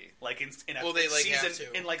point, maybe. Like in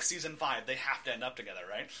season 5, they have to end up together,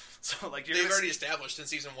 right? So like they've already established in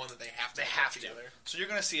season 1 that they have to together. So you're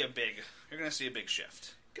going to see a big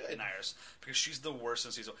shift. Good. In Iris, because she's the worst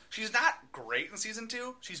in season 1. She's not great in season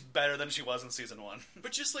 2. She's better than she was in season 1.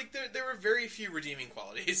 But just like there were very few redeeming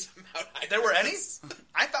qualities about Iris. There were any?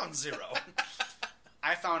 I found 0.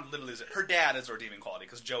 I found literally her dad is a redeeming quality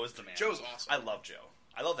because Joe is the man. Joe's awesome. I love Joe.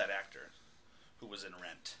 I love that actor who was in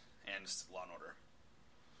Rent and Law and Order.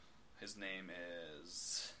 His name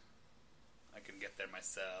is... I can get there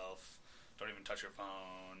myself. Don't even touch your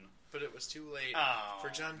phone. But it was too late. Oh, for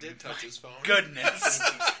John did touch his phone. Goodness.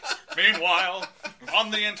 Meanwhile,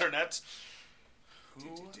 on the internet... Who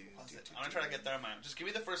was it? I'm going to try to get there on my own. Just give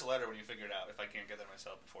me the first letter when you figure it out, if I can't get there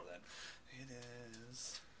myself before then. It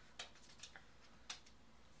is...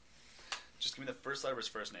 Just give me the first letter of his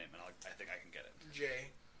first name, and I think I can get it. J.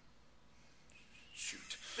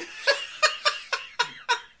 Shoot.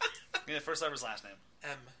 Give me the first letter of his last name.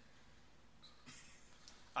 M.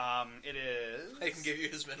 It is... I can give you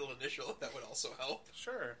his middle initial. That would also help.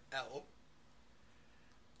 Sure. L.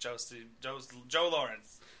 Joe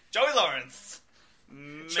Lawrence. Joey Lawrence.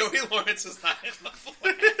 Joey Lawrence is not in the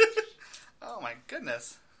Flash. Oh my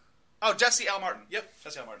goodness. Oh, Jesse L. Martin. Yep.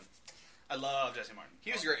 Jesse L. Martin. I love Jesse Martin.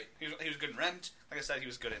 He was great. He was good in Rent. Like I said, he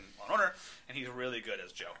was good in Law and Order, and he's really good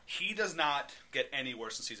as Joe. He does not get any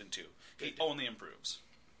worse in season 2. He only improves.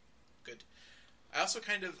 Good. I also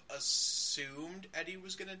kind of assumed Eddie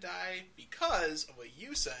was going to die because of what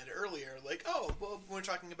you said earlier. Like, oh, well, we're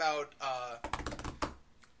talking about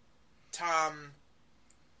Tom...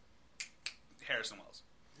 Harrison Wells.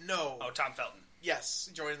 No. Oh, Tom Felton.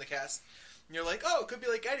 Yes, joining the cast. And you're like, oh, it could be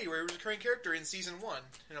like Eddie, where he was a recurring character in season 1.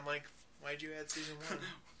 And I'm like, why'd you add season 1?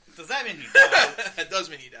 Does that mean he dies? That does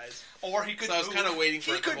mean he dies. Or he could so move. I was kind of waiting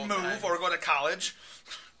for he it the could whole move time. or go to college.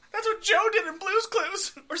 That's what Joe did in Blue's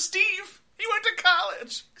Clues. Or Steve. He went to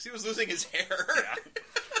college. Because he was losing his hair. Yeah.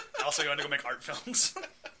 Also going to go make art films.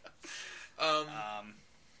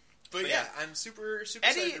 But yeah, I'm super Eddie,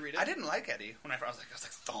 excited to read it. I didn't like Eddie when I was like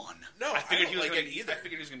Thawne. No, I figured I he don't was like going it to either. I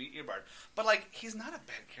figured he was going to eat Earbard. But like, he's not a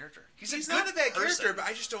bad character. He's not a bad person. character, but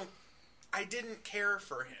I just don't. I didn't care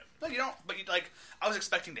for him. No, you don't. But like, I was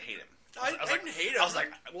expecting to hate him. I didn't hate him. I was like,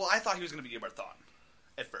 well, I thought he was going to be Earbard Thawne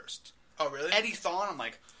at first. Oh, really? Eddie Thawne. I'm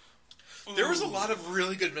like, ooh. There was a lot of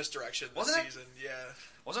really good misdirection this season. Yeah.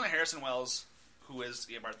 Wasn't it Harrison Wells who is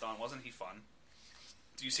Earbard Thawne? Wasn't he fun?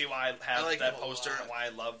 Do you see why I have like that him a poster lot. and why I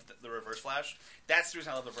love the Reverse Flash? That's the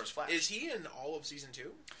reason I love the Reverse Flash. Is he in all of season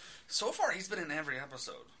 2? So far, he's been in every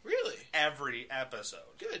episode. Really? Every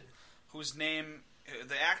episode. Good. Whose name,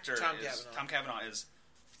 the actor Tom is... Cavanaugh. Tom Cavanaugh is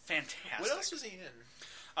fantastic. What else was he in?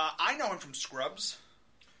 I know him from Scrubs.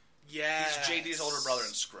 Yeah. He's JD's older brother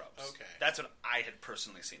in Scrubs. Okay. That's what I had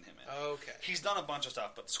personally seen him in. Okay. He's done a bunch of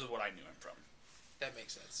stuff, but this is what I knew him from. That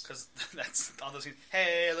makes sense. Because that's all those scenes.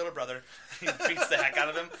 Hey, little brother. He beats the heck out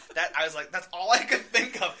of him. I was like, that's all I could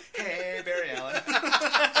think of. Hey, Barry Allen.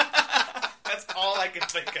 That's all I could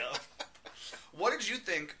think of. What did you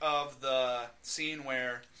think of the scene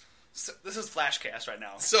where... So, this is Flashcast right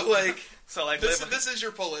now. So this is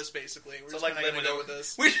your pull list, basically. We're just like, going to go with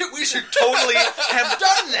this. We should totally have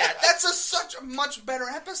done that. That's such a much better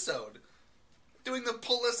episode. Doing the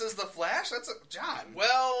pull list as the Flash? That's John.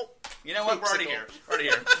 Well, you know what? We're already here.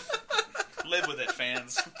 Live with it,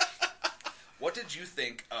 fans. What did you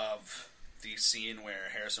think of the scene where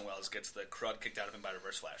Harrison Wells gets the crud kicked out of him by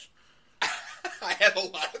Reverse Flash? I had a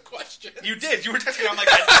lot of questions. You did. You were texting me. I'm like,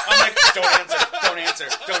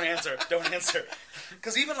 don't answer.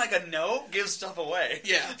 Because even like a no gives stuff away.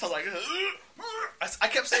 Yeah. So I was like, I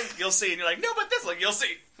kept saying, you'll see. And you're like, no, but this, like, you'll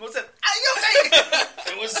see. What's that? You'll see.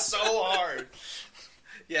 It was so hard.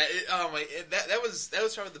 Yeah. That was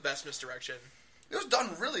probably the best misdirection. It was done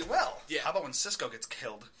really well. Yeah. How about when Cisco gets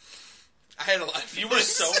killed? I had a lot of You were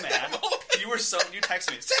so mad. You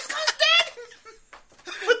texted me, Cisco's dead!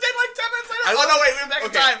 But then, like, 10 minutes later, we went back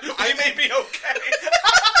in time. We may be okay.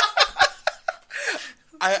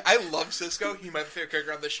 I love Cisco. He's my favorite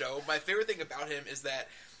character on the show. My favorite thing about him is that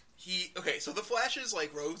so the Flash's,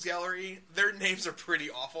 like, Rogues Gallery, their names are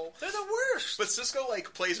pretty awful. They're the worst. But Cisco,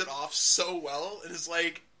 like, plays it off so well and is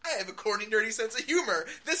like, I have a corny, nerdy sense of humor.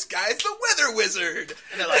 This guy's the Weather Wizard.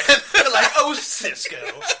 And they're like, oh, Cisco.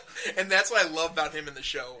 And that's what I love about him in the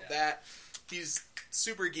show. Yeah. That he's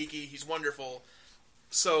super geeky. He's wonderful.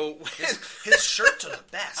 So his shirts are the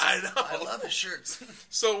best. I know. I love his shirts.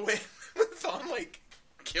 So when Thawne, like,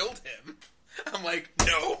 killed him, I'm like,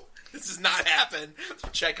 no, this does not happen.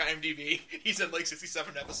 Check IMDb. He's in like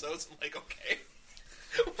 67 episodes. I'm like, okay.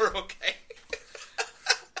 We're okay.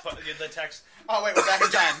 But the text, oh wait, we're back in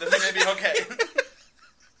time. This may be okay.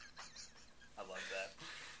 I love that.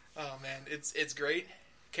 Oh man, it's great.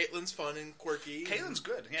 Caitlin's fun and quirky. Caitlin's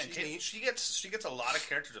good. Yeah, she gets a lot of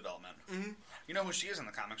character development. Mm-hmm. You know who she is in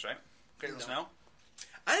the comics, right? Caitlin Snow.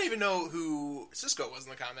 I didn't even know who Cisco was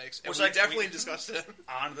in the comics. And Which, we definitely discussed it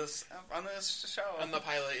on this show on the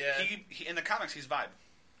pilot. Yeah, he in the comics he's Vibe.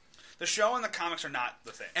 The show and the comics are not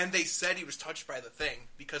the thing. And they said he was touched by the Thing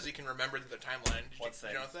because he can remember the timeline. What thing?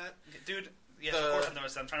 You know that? Dude, yeah, of course I've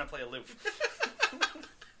noticed that. I'm trying to play aloof.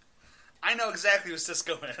 I know exactly who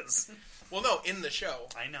Cisco is. Well, no, in the show.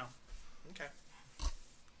 I know. Okay.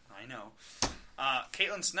 I know.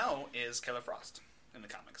 Caitlin Snow is Killer Frost in the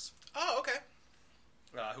comics. Oh, okay.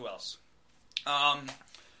 Who else?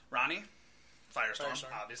 Ronnie, Firestorm,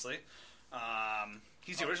 obviously.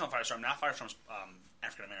 He's the original Firestorm. Now Firestorm's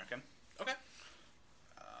African American. Okay.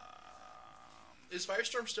 Is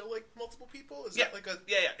Firestorm still like multiple people? Is Yeah, that like a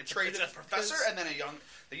yeah. It's a professor and then a young.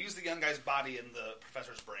 They use the young guy's body and the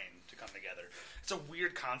professor's brain to come together. It's a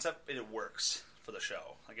weird concept, but it works for the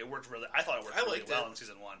show. Like it worked really. I thought it worked really well in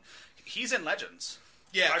season 1. He's in Legends.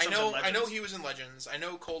 Yeah, Firestorm's in Legends. I know he was in Legends. I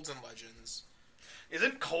know Cold's in Legends.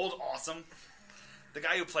 Isn't Cold awesome? The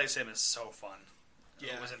guy who plays him is so fun.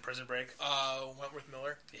 Yeah. Who was in Prison Break? Wentworth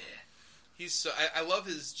Miller. Yeah. He's so, I love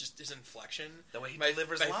his inflection. The way he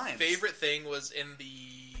delivers lines. My favorite thing was in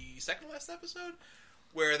the second last episode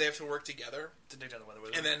where they have to work together. To dig down the weather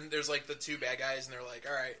with and then there's like the two bad guys and they're like,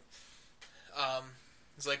 all right.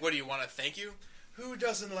 He's like, what do you want, a thank you? Who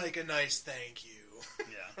doesn't like a nice thank you?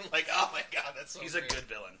 Yeah. I'm like, oh my god, that's so He's great. a good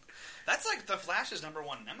villain. That's like the Flash's number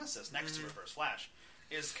one nemesis next to Reverse Flash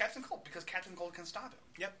is Captain Cold because Captain Cold can stop him.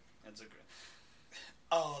 Yep. That's a good.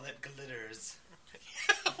 Oh, that glitters.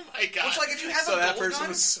 Oh my god. Which, like, if you have so a that gold person gun,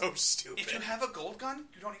 was so stupid. If you have a gold gun,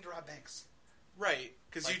 you don't need to rob banks. Right.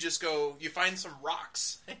 Because Like- you just go, you find some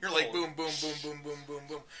rocks, and you're like, boom, boom, boom, boom, boom, boom,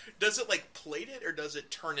 boom. Does it, like, plate it, or does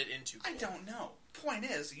it turn it into gold? I don't know. Point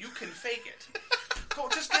is, you can fake it. Go,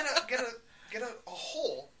 just get a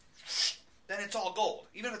hole, then it's all gold.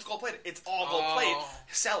 Even if it's gold plated, it's all gold plated.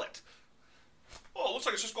 Sell it. Oh, it looks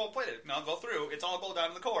like it's just gold plated. No, go through. It's all gold down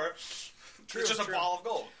in the core. It's just a ball of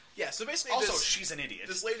gold. Yeah, so basically Also, she's an idiot.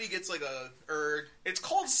 This lady gets like It's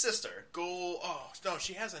Cold's sister. gold, no,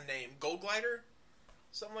 she has a name. Gold Glider?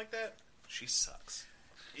 Something like that? She sucks.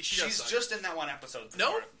 She does She's suck. just in that one episode.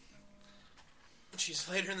 No? She's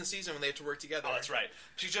later in the season when they have to work together. Oh, that's right.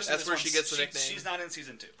 She's just. That's in this where one. she gets the nickname. She's not in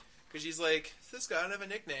season 2. Because she's like, Cisco, I don't have a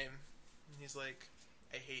nickname. And he's like,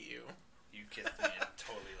 I hate you. You kissed me and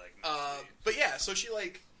totally like. But yeah, so she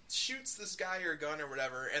like shoots this guy or a gun or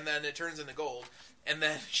whatever, and then it turns into gold. And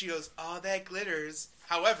then she goes, "Oh, that glitters."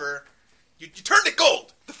 However, you turned it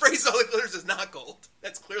gold. The phrase "all that glitters" is not gold.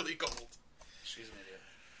 That's clearly gold. She's an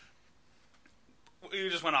idiot. You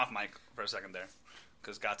just went off mic for a second there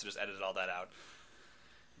because Gotcha just edited all that out.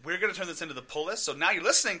 We're going to turn this into the pull list. So now you're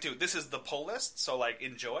listening to this is the pull list. So like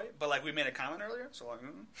enjoy, but like we made a comment earlier. So like,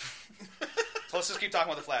 so let's just keep talking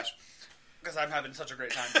about the Flash because I'm having such a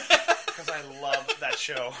great time because I love that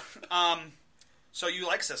show. So you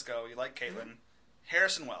like Cisco, you like Caitlin,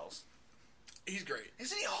 Harrison Wells. He's great.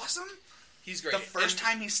 Isn't he awesome? He's great. The first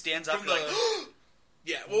time he stands up, from you're the- like,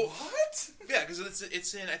 Yeah, well, what? yeah, because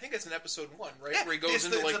it's in. I think it's in episode 1, right? Yeah, Where he goes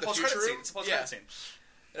into like the post-credit future scene. room. It's a post-credit scene.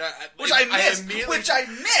 Which I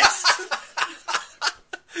missed.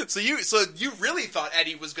 So you really thought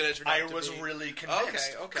Eddie was going to turn out I to was be... really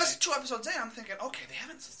convinced. Okay. Because 2 episodes in, I'm thinking, okay,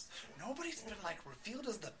 nobody's been like revealed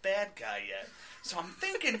as the bad guy yet. So I'm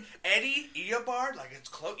thinking Eddie, Eobard, like it's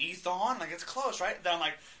close. Ethon, like it's close, right? Then I'm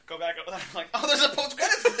like, go back up. I'm like, oh, there's a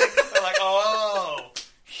post-credits thing. They're like, oh,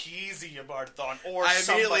 he's Eobard Thawne, or I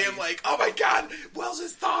somebody. immediately am like, oh my god, Wells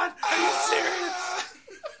is Thawne. Are you serious?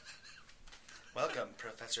 Welcome,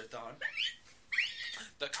 Professor Thawne.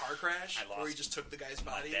 The car crash I lost where he just took the guy's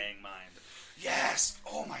my body. dang mind. Yes!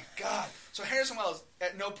 Oh my god. So Harrison Wells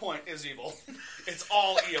at no point is evil. It's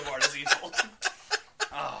all Eobard is evil.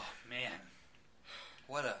 Oh man.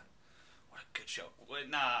 What a good show. What do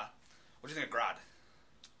you think of Grodd?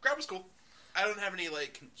 Grab was cool. I don't have any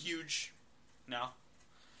like huge. No.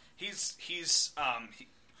 He's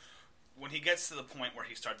when he gets to the point where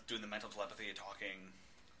he starts doing the mental telepathy and talking,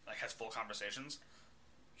 like has full conversations,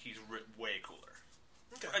 he's way cooler.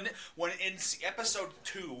 Okay. And when in episode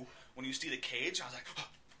 2, when you see the cage, I was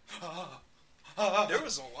like, There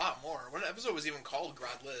was a lot more. One episode was even called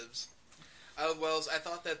Grodd Lives. Wells, I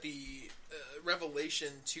thought that the revelation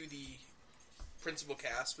to the principal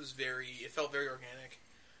cast was it felt very organic,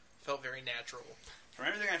 felt very natural. From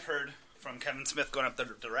everything I've heard from Kevin Smith going up there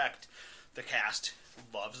to direct, the cast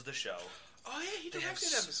loves the show. Oh yeah, he directed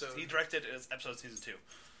episode. He directed episode season 2.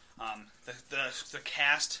 The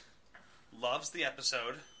cast loves the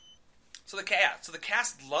episode. So the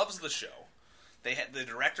cast loves the show. The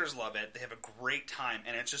directors love it. They have a great time,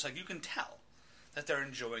 and it's just like you can tell that they're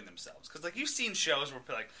enjoying themselves. Because like you've seen shows where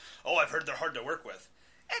people are like, oh, I've heard they're hard to work with.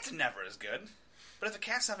 It's never as good. But if the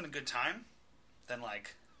cast's having a good time, then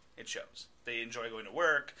like It shows. They enjoy going to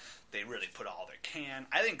work. They really put all they can.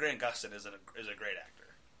 I think Grant Gustin is a great actor.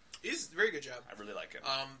 He's a very good job. I really like him.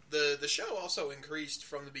 The show also increased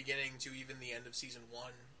from the beginning to even the end of season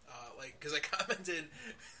 1. Because I commented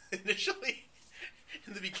initially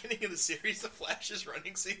in the beginning of the series, the Flash's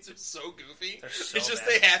running scenes are so goofy. So it's just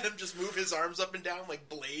bad. they had him just move his arms up and down like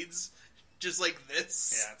blades, just like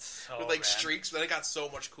this. Yeah, it's so with like bad. streaks. But then it got so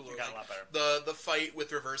much cooler. It got a lot better. The fight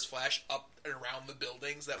with Reverse Flash up and around the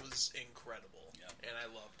buildings, that was incredible. Yep. And I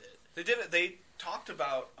loved it. They did it. They talked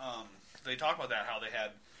about that, how they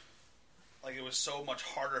had, like, it was so much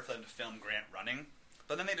harder for them to film Grant running,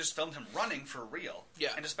 but then they just filmed him running for real. Yeah.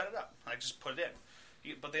 And just sped it up. Like, just put it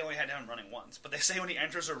in. But they only had him running once. But they say when he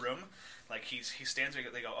enters a room, like, he stands there,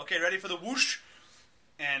 they go, okay, ready for the whoosh?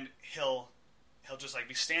 And he'll just, like,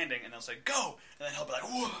 be standing, and they'll say, go! And then he'll be like,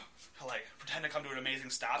 whoa! He'll, like, pretend to come to an amazing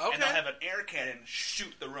stop, Okay. and they'll have an air cannon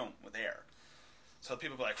shoot the room with air. So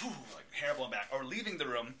people will be like, whew, like, hair blowing back. Or leaving the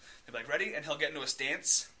room, they'll be like, ready? And he'll get into a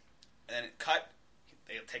stance, and then it cut.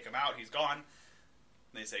 They'll take him out, he's gone.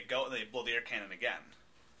 And they say, go, and they blow the air cannon again.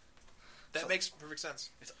 That makes perfect sense.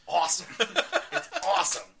 It's awesome. It's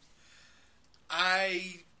awesome.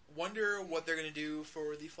 I wonder what they're going to do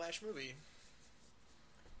for the Flash movie.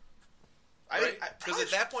 Because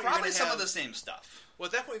at that point, you're probably going to some have of the same stuff. Well,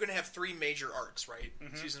 at that point, you're going to have 3 major arcs, right?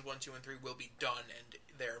 Mm-hmm. Seasons 1, 2, and 3 will be done, and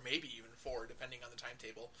there maybe even 4, depending on the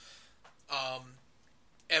timetable.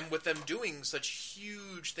 And with them doing such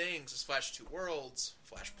huge things as Flash 2 Worlds,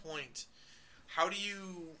 Flashpoint, how would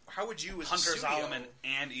you, as Hunter a studio... Zolomon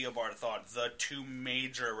and Eobard thought the 2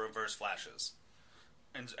 major Reverse Flashes,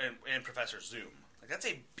 and Professor Zoom. Like, that's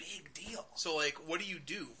a big deal. So, like, what do you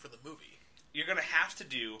do for the movie? You're going to have to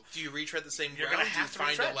do... Do you retread the same You're ground? gonna have do to you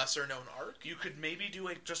find retread. a lesser-known arc? You could maybe do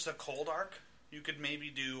just a cold arc. You could maybe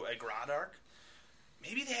do a Grodd arc.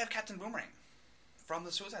 Maybe they have Captain Boomerang from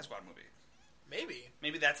the Suicide Squad movie. Maybe.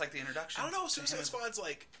 Maybe that's like the introduction. I don't know. to Suicide him. Squad's,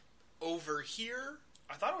 like, over here.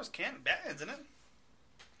 I thought it was Batman, isn't it?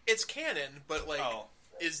 It's canon, but, like, Oh.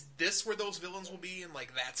 is this where those villains will be, and,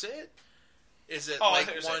 like, that's it? Is it, Oh, I like,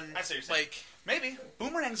 see what you're one... saying. I see what you're saying. Like... Maybe.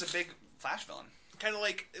 Boomerang's a big Flash villain. Kind of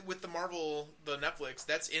like with the Marvel, the Netflix,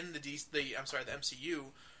 that's in the MCU,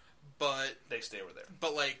 but They stay over there.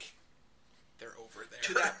 but like they're over there.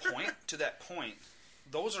 To that point,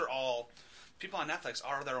 those are all people on Netflix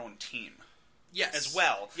are their own team. yes, as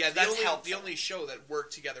well. Yeah, That's the helpful. only show that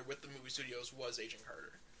worked together with the movie studios was Agent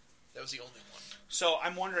Carter. That was the only one. So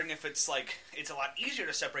I'm wondering if it's like it's a lot easier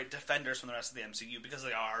to separate Defenders from the rest of the MCU because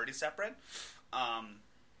they are already separate.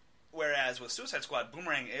 Whereas with Suicide Squad,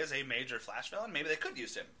 Boomerang is a major Flash villain. Maybe they could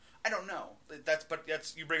use him. I don't know.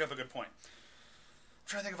 That's you bring up a good point. I'm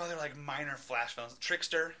trying to think of other like minor Flash villains.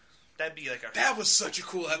 Trickster. That'd be like a... That was such a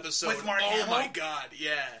cool episode. With Mark Oh Hamill? my god,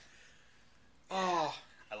 yeah. Oh,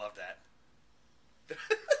 I love that.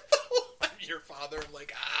 your father. I'm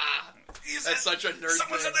like, That's such a nerd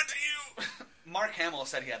Someone thing. said that to you. Mark Hamill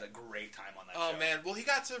said he had a great time on that show. Oh man, well he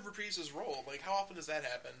got to reprise his role. Like, how often does that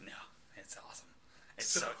happen? No, it's awesome. It's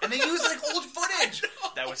so and they use like old footage.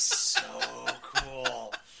 That was so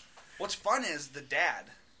cool. What's fun is the dad,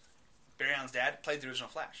 Barry Allen's dad, played the original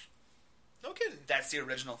Flash. No kidding. That's the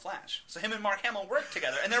original Flash. So him and Mark Hamill worked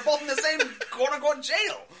together, and they're both in the same quote-unquote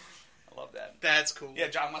jail. I love that. That's cool. Yeah,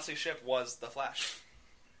 John Wesley Shipp was the Flash,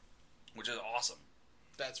 which is awesome.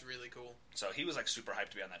 That's really cool. So he was like super hyped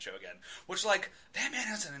to be on that show again. Which, like, that man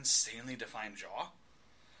has an insanely defined jaw.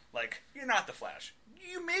 Like, you're not the Flash.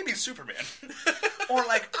 You may be Superman. Or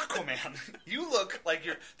like Aquaman. You look like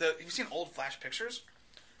have you seen old Flash pictures?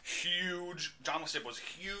 Huge. John Wesley was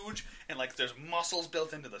huge, and like there's muscles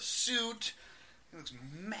built into the suit. He looks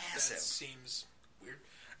massive. That seems weird.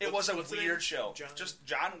 It was a what's the name? weird show. John... Just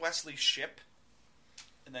John Wesley Shipp,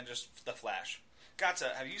 and then just the Flash.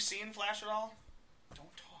 Gotcha. Have you seen Flash at all?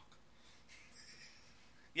 Don't talk.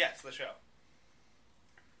 Yes, the show.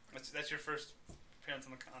 That's your first appearance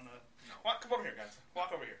on the. No. Come over here, guys.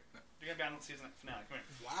 Walk over here. No. You're gonna be on the season finale. Come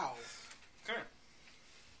here. Wow. Come here.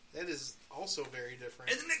 That is also very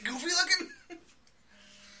different. Isn't it goofy looking?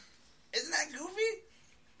 Isn't that goofy?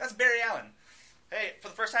 That's Barry Allen. Hey, for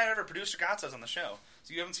the first time ever, producer Gatsa's on the show.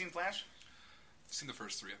 So you haven't seen Flash? I've seen the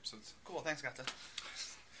first 3 episodes. Cool, thanks, Gatsa.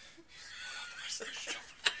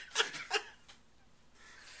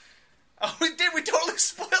 Oh, we did. We totally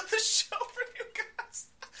spoiled the show for you guys.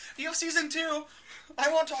 You have season 2. I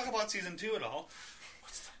won't talk about season 2 at all.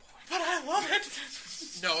 What's the point? But I love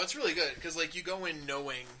it. No, it's really good because like you go in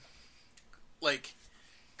knowing, like,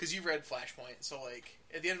 because you've read Flashpoint, so like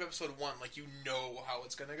at the end of episode 1, like you know how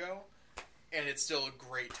it's gonna go, and it's still a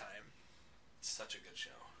great time. It's such a good show.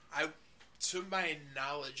 To my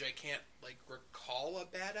knowledge, I can't recall a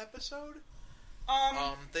bad episode.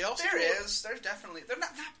 They also There's definitely they're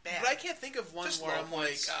not bad. but I can't think of one Just where low I'm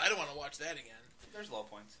points. I don't want to watch that again. There's low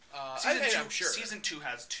points. I'm sure. Season 2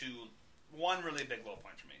 has one really big low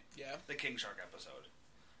point for me. Yeah. The King Shark episode.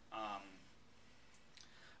 But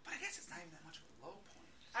I guess it's not even that much of a low point.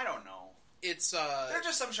 I don't know. It's there are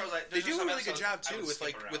just some shows they do a really good job too with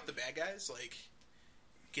the bad guys,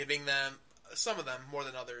 giving them some of them more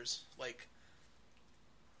than others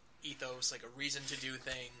ethos, a reason to do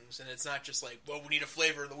things, and it's not just we need a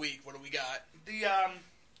flavor of the week. What do we got?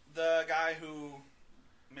 The guy who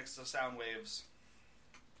makes the sound waves.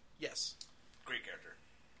 Yes, great character.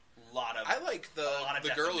 I like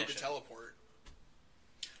the girl who could teleport.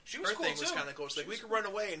 She was Her cool thing too. was kind of cool. She's we could run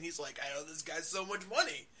away, and he's like, I owe this guy so much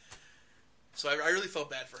money. So I really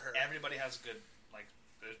felt bad for her. Everybody has good,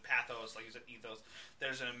 there's pathos, like you said, ethos.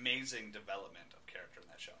 There's an amazing development of character in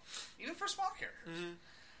that show, even for small characters. Mm-hmm.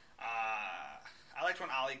 I liked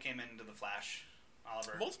when Ollie came into the Flash.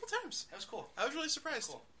 Oliver. Multiple times. That was cool. I was really surprised.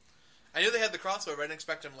 Cool. I knew they had the crossover. I didn't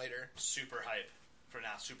expect him later. Super hype for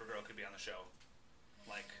now. Supergirl could be on the show.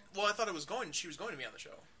 Well, I thought she was going to be on the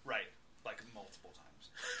show. Right. Multiple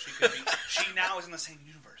times. She could be. She now is in the same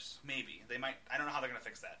universe. Maybe they might. I don't know how they're going to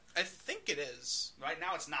fix that. I think it is. Right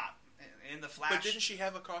now, it's not. In the Flash. But didn't she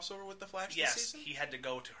have a crossover with the Flash this season? Yes, he had to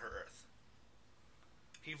go to her Earth.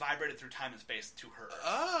 He vibrated through time and space to her Earth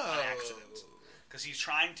on accident. Because he's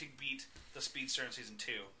trying to beat the Speedster in Season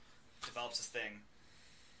 2. Develops this thing.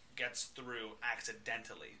 Gets through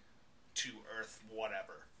accidentally to Earth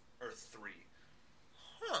whatever. Earth 3.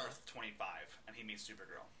 Earth 25. And he meets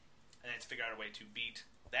Supergirl. And it's figured out a way to beat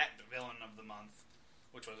that villain of the month.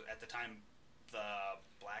 Which was, at the time, the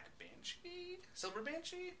Black Banshee? Silver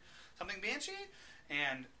Banshee? Something Banshee?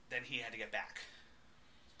 And then he had to get back.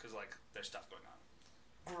 Because, there's stuff going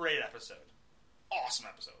on. Great episode. Awesome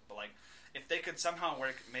episode. But, if they could somehow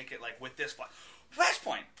make it, with this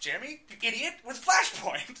Flashpoint, Jeremy, you idiot, with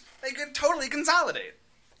Flashpoint. They could totally consolidate.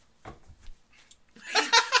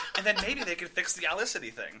 And then maybe they could fix the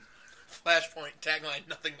Olicity thing. Flashpoint, tagline,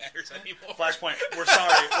 nothing matters anymore. Flashpoint, we're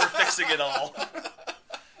sorry, we're fixing it all.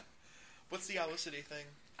 What's the Olicity thing?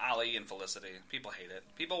 Ollie and Felicity. People hate it.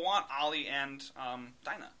 People want Ollie and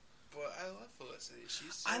Dinah. But I love Felicity.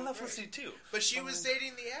 She's so I love great. Felicity too. But she was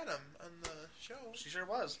dating the Atom on the show. She sure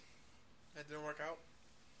was. That didn't work out.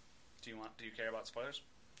 Do you care about spoilers?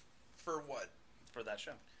 For what? For that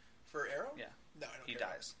show. For Arrow? Yeah. No, I don't He care.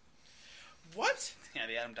 dies. What? Yeah,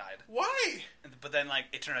 the Atom died. Why? But then,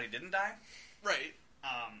 it turned out he didn't die. Right.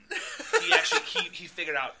 He actually he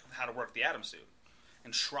figured out how to work the Atom suit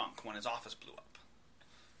and shrunk when his office blew up.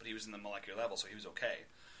 But he was in the molecular level, so he was okay.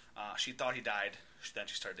 She thought he died. Then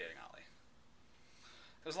she started dating Ollie.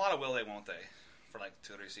 There's a lot of will they, won't they, for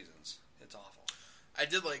 2 or 3 seasons. It's awful. I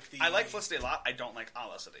did like the... I like Felicity a lot. I don't like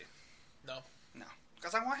Olicity. No. No.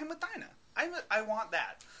 Because I want him with Dinah. I want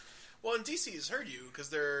that. Well, and DC's heard you, because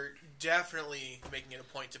they're definitely making it a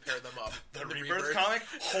point to pair them up. The Rebirth comic?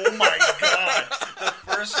 Oh my god. The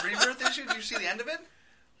first Rebirth issue, did you see the end of it?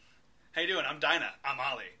 How you doing? I'm Dinah. I'm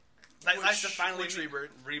Ollie. Nice to finally which Rebirth?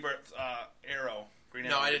 Rebirth, Arrow. Green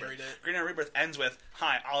Arrow. No, I Rebirth. didn't read it. Green Arrow Rebirth ends with,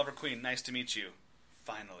 "Hi, Oliver Queen. Nice to meet you."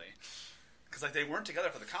 Finally. Because they weren't together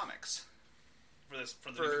for the comics. For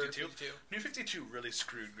the New 52. 52. New 52 really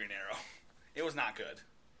screwed Green Arrow. It was not good.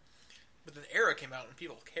 But then Era came out and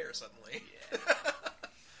people care suddenly.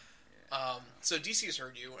 Yeah. So DC's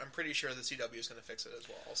heard you. I'm pretty sure the CW is going to fix it as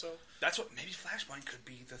well. Also, That's what, maybe Flashpoint could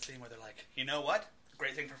be the thing where they're like, you know what?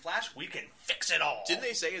 Great thing for Flash, we can fix it all. didn't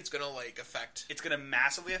they say it's going to affect? It's going to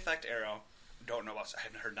massively affect Arrow. Don't know about, I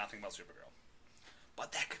haven't heard nothing about Supergirl.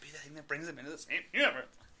 But that could be the thing that brings them into the same universe.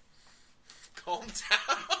 Calm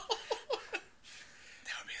down.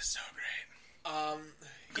 That would be so great.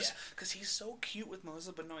 Because he's so cute with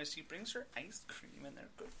Melissa Benoist. He brings her ice cream and they're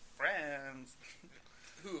good friends.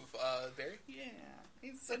 Who? Barry? Yeah,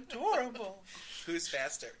 he's adorable. Who's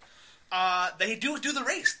faster? They do the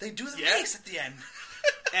race. They do the race at the end.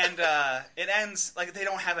 And it ends, they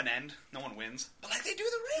don't have an end. No one wins. But, they do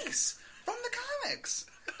the race from the comics.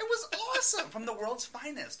 It was awesome. From the world's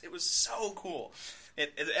finest. It was so cool.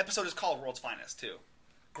 The episode is called World's Finest, too.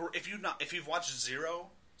 If you've watched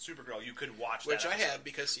Zero Supergirl, you could watch that Which I episode. have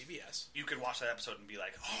because CBS. You could watch that episode and be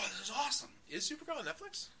like, oh, this is awesome. Is Supergirl on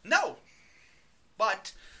Netflix? No.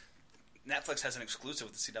 But Netflix has an exclusive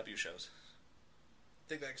with the CW shows. I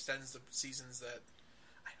think that extends the seasons that...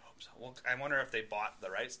 I hope so. Well, I wonder if they bought the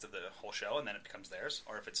rights to the whole show and then it becomes theirs,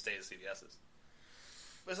 or if it stays CBS's.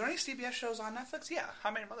 Was there any CBS shows on Netflix? Yeah.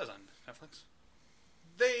 How Many Mothers on Netflix?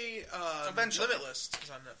 They... Eventually. Limitless is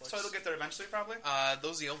on Netflix. So it'll get there eventually, probably?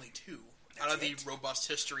 Those are the only 2. out of the robust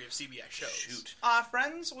history of CBS shows. Shoot.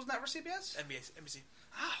 Friends, wasn't that for CBS? NBC.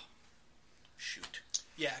 Oh. Shoot.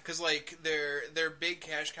 Yeah, because like their big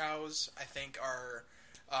cash cows, I think, are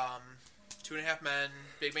 2.5 Men,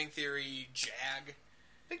 Big Bang Theory, JAG,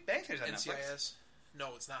 Big Bang Theory's on Netflix. NCIS.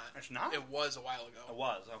 No, it's not. It's not? It was a while ago. It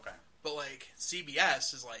was, okay. But like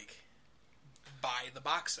CBS is like buy the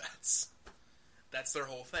box sets. That's their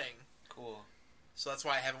whole thing. Cool. So that's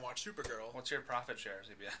why I haven't watched Supergirl. What's your profit share,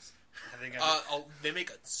 CBS? I think they make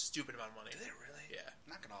a stupid amount of money. Do they really? Yeah.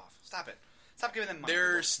 Knock it off. Stop it. Stop giving them money.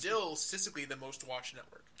 They're still statistically the most watched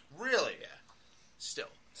network. Really? Yeah. Still.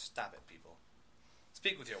 Stop it, people.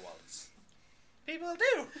 Speak with your wallets. People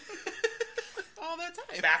do. All that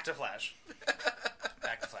time. Back to Flash.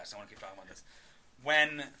 Back to Flash. I want to keep talking about this.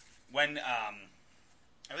 When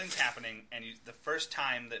everything's happening, and the first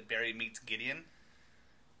time that Barry meets Gideon,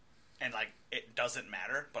 and like it doesn't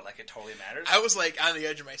matter, but like it totally matters. I was like on the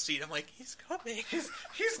edge of my seat. I'm like, he's coming.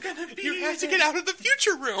 He's gonna be. You have to get out of the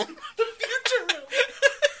future room. The future room.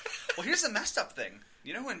 Well, here's the messed up thing.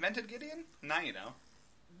 You know who invented Gideon? Now you know.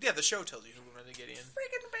 Yeah, the show tells you who invented Gideon.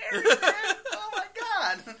 Freaking Barry, man. Oh my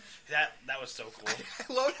god. That was so cool.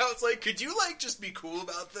 I love how it's like, could you like just be cool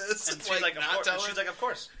about this? And she's like, of course. And she's like, of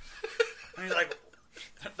course. And he's like,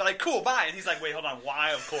 they're like, cool, bye. And he's like, wait, hold on,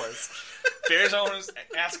 why? Of course. Barry's always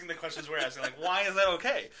asking the questions we're asking, like, why is that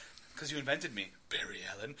okay? Because you invented me, Barry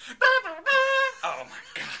Allen. Oh my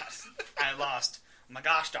god, I lost my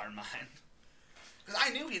gosh darn mind. Because I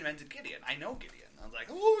knew he invented Gideon. I know Gideon. I was like,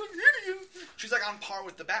 oh, Gideon. She's like on par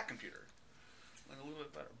with the Bat computer. Like a little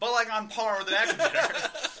bit better. But like on par with the Bat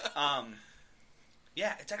computer.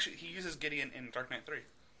 Yeah, it's actually, he uses Gideon in Dark Knight 3.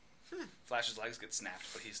 Flash's legs get snapped,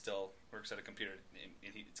 but he still works at a computer.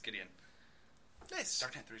 It's Gideon. Nice.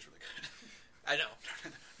 Dark Knight 3 is really good. I know.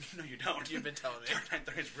 No, you don't. You've been telling me. Dark Knight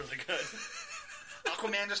 3 is really good.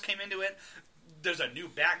 Aquaman just came into it. There's a new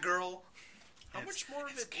Batgirl. How much more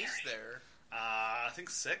of it scary. is there? I think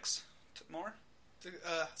 6 more.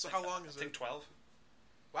 So how long is I think it? 12.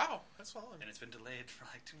 Wow, that's long. And it's been delayed for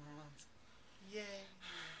like 2 more months. Yay.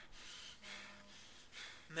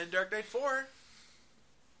 And then Dark Knight 4.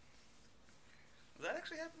 Is that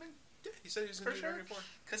actually happening? Yeah, he said he was going For to do sure? Dark Knight 4.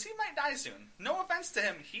 Because he might die soon. No offense to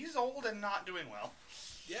him. He's old and not doing well.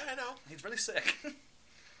 Yeah, I know. He's really sick.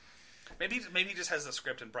 Maybe he just has the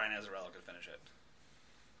script and Brian Azzarello could finish it.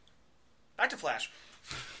 Back to Flash.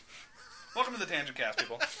 Welcome to the Tangent Cast,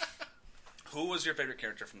 people. Who was your favorite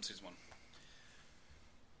character from season 1?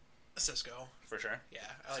 Cisco. For sure? Yeah,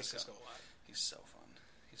 I like Cisco a lot. He's so fun.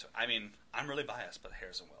 I mean, I'm really biased, but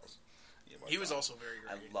Harrison Wells. He was also very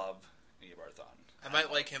great. I love Eobard Thawne. I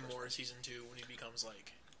might like him more in season 2 when he becomes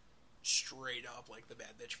like straight up like the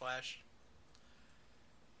bad bitch Flash.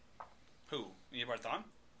 Who? Eobard Thawne?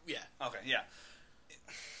 Yeah. Okay, yeah.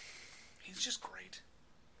 He's just great.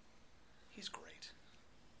 He's great.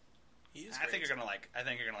 He is I think you're gonna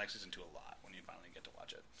like season 2 a lot when you finally get to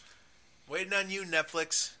watch it. Waiting on you,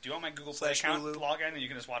 Netflix. Do you want my Google Play account to log in and you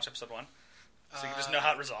can just watch episode 1? So you can just know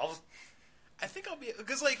how it resolves? I think I'll be...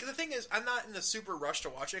 Because, like, the thing is, I'm not in a super rush to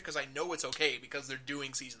watch it because I know it's okay because they're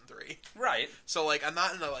doing season 3. Right. So, like, I'm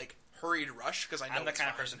not in a, like, hurried rush because I know I'm the it's kind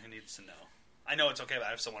fine. of person who needs to know. I know it's okay, but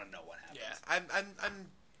I still want to know what happens. Yeah,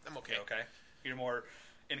 I'm okay. You're okay? You're more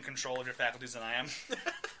in control of your faculties than I am?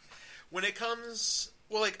 When it comes...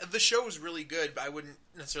 Well, like, the show is really good, but I wouldn't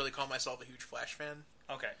necessarily call myself a huge Flash fan.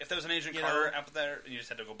 Okay. If there was an Agent Carter out there and you just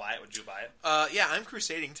had to go buy it, would you buy it? Yeah, I'm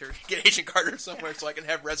crusading to get Agent Carter somewhere so I can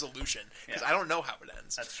have resolution. Because I don't know how it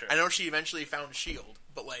ends. That's true. I know she eventually found S.H.I.E.L.D.,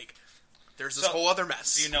 but, like, there's this whole other mess.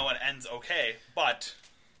 So you know it ends okay, but...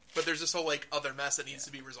 But there's this whole, like, other mess that needs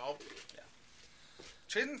to be resolved. Yeah.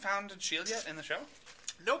 She hasn't found S.H.I.E.L.D. yet in the show?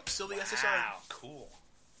 Nope, still the SSR. Wow, cool.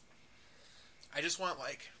 I just want,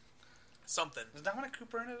 like, something. Is Dominic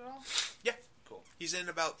Cooper in it at all? Yeah. Cool. He's in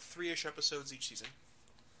about 3-ish episodes each season.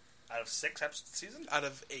 Out of 6 seasons? Out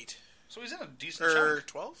of 8. So he's in a decent Or chunk.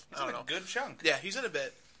 12? He's in a good chunk. Yeah, he's in a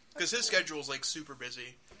bit. Because his schedule's, like, super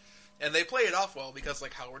busy. And they play it off well because,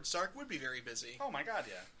 like, Howard Stark would be very busy. Oh my god,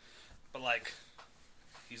 yeah. But, like,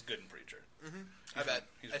 he's good in Preacher. Mm-hmm. I bet.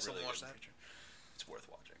 He's I still really watch good in that. Preacher. It's worth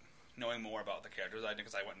watching. Knowing more about the characters, I think,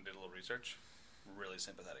 because I went and did a little research. Really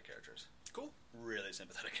sympathetic characters. Cool. Really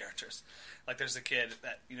sympathetic characters. Like, there's a kid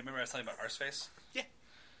that... You remember I was telling you about Arseface? Yeah.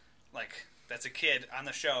 Like, that's a kid on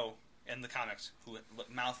the show, in the comics, who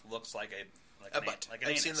mouth looks like a butt. Like an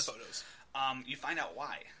I've anus. seen the photos. You find out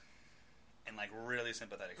why. And, like, really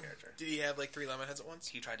sympathetic character. Did he have, like, 3 lemon heads at once?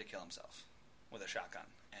 He tried to kill himself with a shotgun.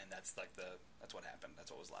 And that's, like, that's what happened. That's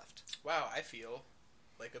what was left. Wow, I feel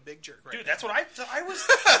like a big jerk right Dude, now. that's what I was...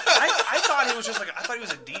 I thought he was just, like... I thought he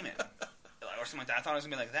was a demon. or something like that. I thought it was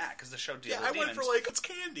gonna be like that because the show deals Yeah, with I demons. went for like it's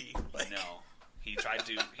candy. Like, No, he tried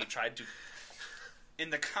to. In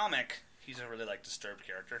the comic, he's a really like disturbed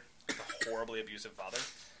character, like a horribly abusive father,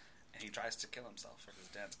 and he tries to kill himself with his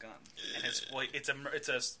dad's gun. And it's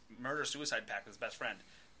a murder suicide pact with his best friend.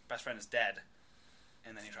 Best friend is dead,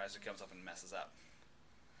 and then he tries to kill himself and messes up.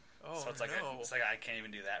 oh, So it's like no. it's like I can't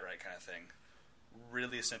even do that right kind of thing.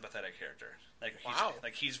 Really sympathetic character. Like Wow.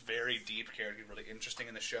 he's very deep character, really interesting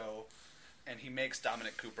in the show, and he makes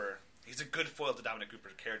Dominic Cooper. He's a good foil to Dominic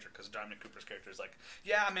Cooper's character because Dominic Cooper's character is like,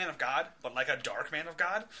 yeah, a man of God, but like a dark man of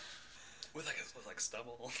God with like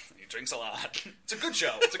stubble. He drinks a lot. It's a good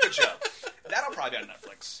show. It's a good show. That'll probably be on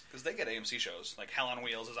Netflix because they get AMC shows like Hell on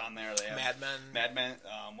Wheels is on there. They have Mad Men.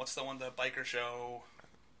 What's the one? The biker show.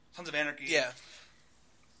 Sons of Anarchy. Yeah.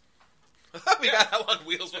 We got Hell on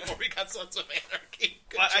Wheels before we got Sons of Anarchy.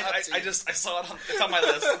 Good Well, job, I team. just I saw it. It's on my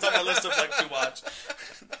list. It's on my list of like to watch.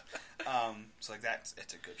 So like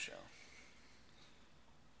it's a good show.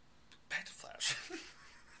 Back to Flash.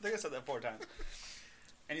 I think I said that 4 times.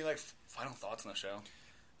 Any like final thoughts on the show?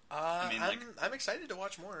 I'm excited to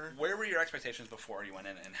watch more. Where were your expectations before you went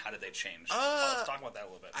in, and how did they change? Let's talk about that a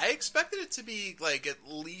little bit. I expected it to be like at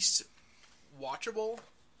least watchable.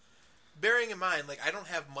 Bearing in mind, like I don't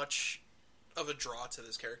have much of a draw to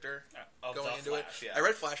this character Of going the into Flash, it. yeah. I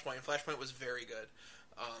read Flashpoint, and Flashpoint was very good.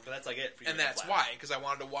 But that's like it for you. And that's why, because I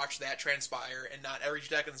wanted to watch that transpire and not every 2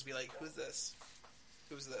 seconds be like, who's this?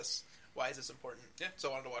 Who's this? Why is this important? Yeah. So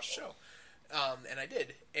I wanted to watch the show. And I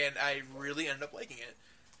did. And I really ended up liking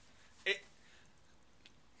it.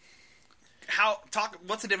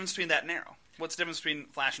 What's the difference between that and Arrow? What's the difference between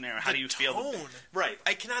Flash and Arrow? How do you feel? Tone. Right.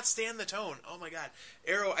 I cannot stand the tone. Oh my god.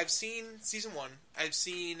 Arrow, I've seen season 1. I've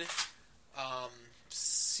seen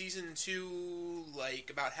season 2 like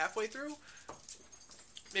about halfway through.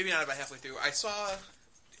 Maybe not about halfway through. I saw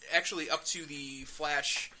actually up to the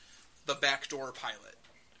Flash, the backdoor pilot.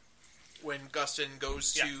 When Gustin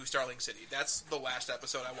goes to Starling City. That's the last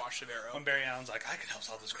episode I watched of Arrow. When Barry Allen's like, I can help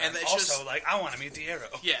solve this crime. And it's also, just- like, I want to meet the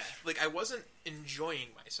Arrow. Yeah, like I wasn't enjoying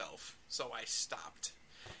myself, so I stopped.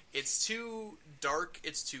 It's too dark,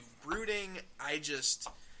 it's too brooding, I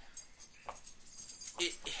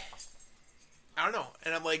don't know.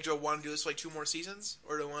 And I'm like, do I want to do this for like 2 more seasons?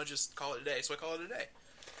 Or do I want to just call it a day? So I call it a day.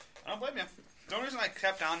 I don't blame you. The only reason I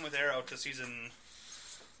kept on with Arrow to season...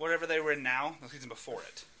 whatever they were in now, the season before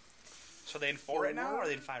it. So are they in 4 right now, or are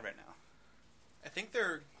they in 5 right now? I think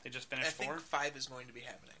They just finished 4? I think 5 is going to be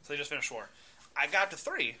happening. So they just finished 4. I got to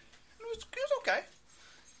 3. It was okay.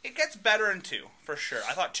 It gets better in 2, for sure.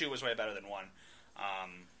 I thought 2 was way better than 1.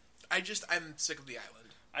 I'm sick of the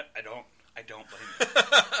island. I don't blame you.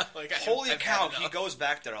 Like, Holy I've cow, had he enough. goes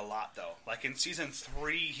back there a lot, though. Like, in season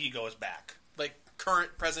 3, he goes back. Like,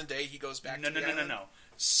 current, present day, he goes back to the island. No.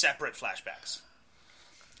 Separate flashbacks.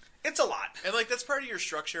 It's a lot. And, like, that's part of your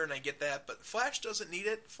structure, and I get that, but Flash doesn't need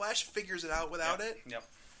it. Flash figures it out without it. Yep.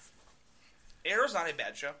 Arrow's not a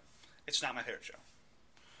bad show. It's not my favorite show.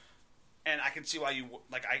 And I can see why you...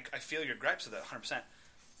 Like, I feel your gripes with that 100%.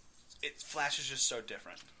 Flash is just so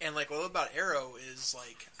different. And, like, what I love about Arrow is,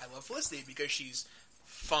 like, I love Felicity because she's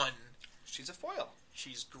fun. She's a foil.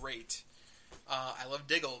 She's great. I love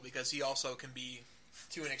Diggle because he also can be,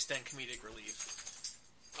 to an extent, comedic relief.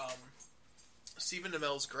 Stephen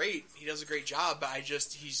Amell's great. He does a great job, but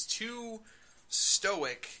he's too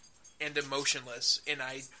stoic and emotionless, and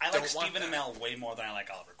I like don't want Stephen that. Amell way more than I like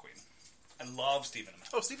Oliver Queen. I love Stephen Amell.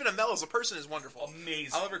 Oh, Stephen Amell as a person is wonderful. Amazing.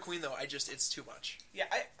 Oliver Queen, though, it's too much. Yeah,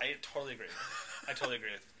 I totally agree. I totally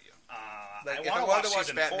agree with you. Like, if wanna I wanted to watch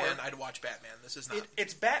season Batman, 4. I'd watch Batman. This is not...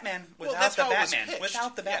 It's Batman Well, without that's the how it was Batman. pitched.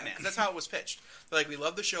 Without the Yeah, Batman. that's how it was pitched. They're like, we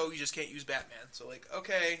love the show, you just can't use Batman. So, like,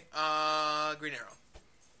 okay, Green Arrow.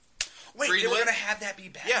 Wait, Green they were Lit- going to have that be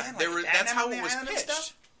Batman? Yeah, they Like were. Batman That's how on the it was island and pitched.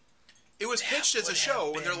 stuff? It was pitched as a would show,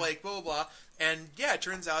 have and they're been- like, blah, blah, blah. And, yeah, it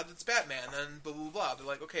turns out it's Batman, and blah, blah, blah. They're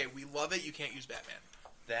like, okay, we love it, you can't use Batman.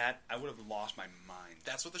 That, I would have lost my mind.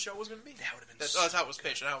 That's what the show was going to be. That would have been That's, so that's how it was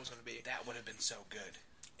pitched, and how it was going to be. That would have been so good.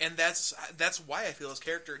 And that's why I feel his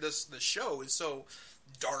character, the show is so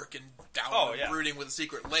dark and down Oh, and yeah. brooding with a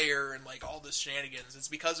secret lair and, like, all this shenanigans. It's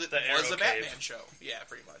because it The was Arrow a Batman Cave. show. Yeah,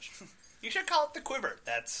 pretty much. You should call it the Quiver.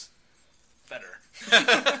 That's better.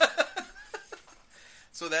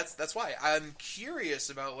 So that's why. I'm curious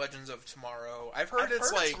about Legends of Tomorrow. I've heard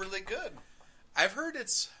it's really good. I've heard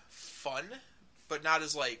it's fun, but not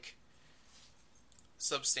as, like,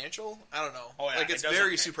 substantial. I don't know. Oh, yeah, like, it it's doesn't-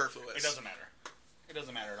 very superfluous. It doesn't matter. It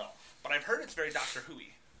doesn't matter at all. But I've heard it's very Doctor Who-y.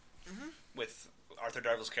 Mm-hmm. With Arthur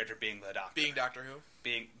Darvill's character being the Doctor. Being Doctor Who.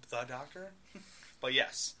 Being the Doctor? But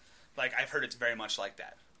yes. Like, I've heard it's very much like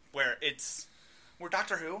that. Where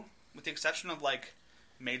Doctor Who, with the exception of like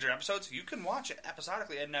major episodes, you can watch it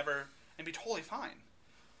episodically and be totally fine.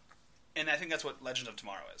 And I think that's what Legends of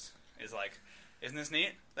Tomorrow is. Is like, isn't this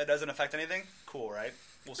neat? That doesn't affect anything? Cool, right?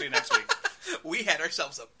 We'll see you next week. We had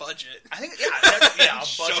ourselves a budget. I think, a budget.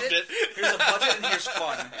 Shoved it. Here's a budget and here's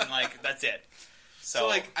fun. And, like, that's it. So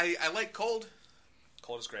like, I like Cold.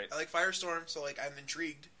 Cold is great. I like Firestorm, so, like, I'm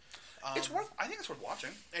intrigued. I think it's worth watching.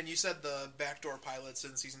 And you said the backdoor pilots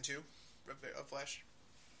in Season 2 of Flash?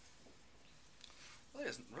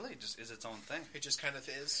 Really just is its own thing. It just kind of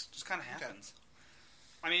is? Just kind of happens.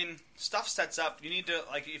 I mean, stuff sets up. You need to,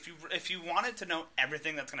 like, if you wanted to know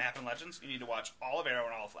everything that's going to happen in Legends, you need to watch all of Arrow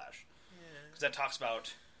and all of Flash. Because that talks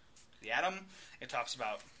about the Atom, it talks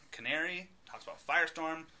about Canary, it talks about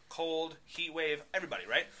Firestorm, Cold, Heatwave, everybody,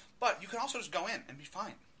 right? But you can also just go in and be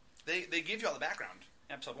fine. They give you all the background.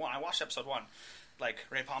 Episode 1. I watched Episode 1. Like,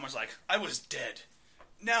 Ray Palmer's like, I was dead.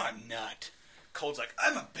 Now I'm not. Cold's like,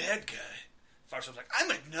 I'm a bad guy. Firestorm's like,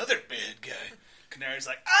 I'm another bad guy. Canary's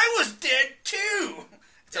like, I was dead too!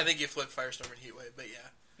 I think you flipped Firestorm and Heatwave, but yeah.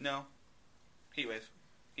 No. Heatwave.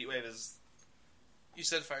 Heatwave is... You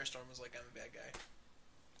said Firestorm was like, I'm a bad guy.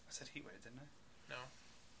 I said Heatwave, didn't I? No.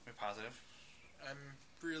 Are we positive? I'm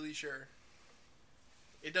really sure.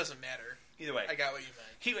 It doesn't matter. Either way. I got what you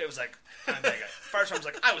meant. Heatwave was like, I'm a bad guy. Firestorm's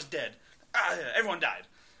like, I was dead. Everyone died.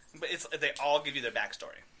 But they all give you their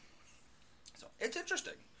backstory. So, it's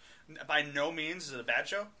interesting. By no means is it a bad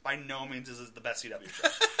show. By no means is it the best CW show.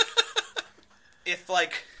 If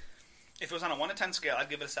it was on a 1 to 10 scale, I'd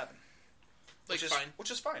give it a 7. Which is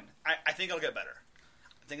fine. I think it'll get better.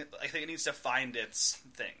 I think it needs to find its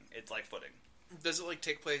thing. It's like footing. Does it, like,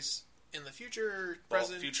 take place in the future,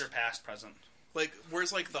 present? Future, past, present. Like,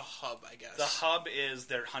 where's, like, the hub, I guess? The hub is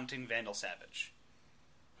they're hunting Vandal Savage,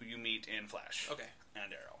 who you meet in Flash. Okay.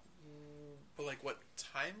 And Arrow. But, like, what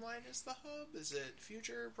timeline is the hub? Is it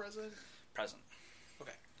future, present? Present.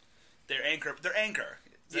 Okay. Their anchor. Is that what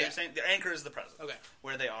you're saying? Their anchor is the present. Okay.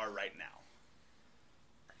 Where they are right now.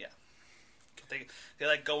 Yeah. They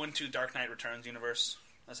like go into Dark Knight Returns universe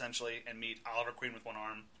essentially and meet Oliver Queen with one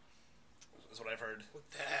arm. Is what I've heard.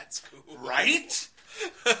 That's cool. Right?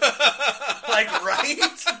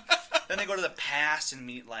 Right? Then they go to the past and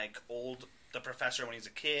meet like the professor when he's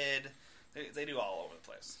a kid. They do all over the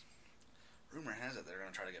place. Rumor has it they're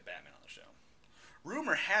going to try to get Batman on the show.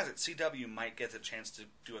 Rumor has it CW might get the chance to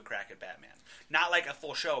do a crack at Batman. Not like a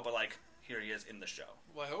full show, but like, here he is in the show.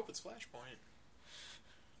 Well, I hope it's Flashpoint.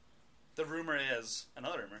 The rumor is,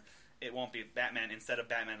 another rumor, it won't be Batman. Instead of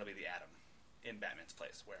Batman, it'll be the Atom in Batman's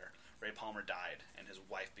place, where Ray Palmer died and his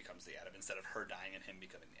wife becomes the Atom instead of her dying and him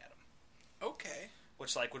becoming the Atom. Okay.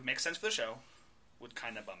 Which, like, would make sense for the show, would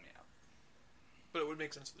kind of bum me out. But it would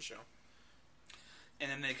make sense for the show.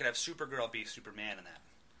 And then they could have Supergirl be Superman in that,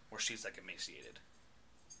 where she's, like, emaciated.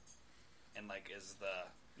 And, like, is the...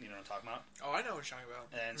 You know what I'm talking about? Oh, I know what you're talking about.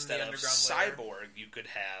 And instead of Cyborg, you could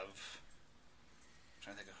have... I'm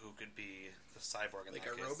trying to think of who could be the Cyborg in like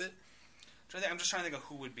that a case. robot? I'm just trying to think of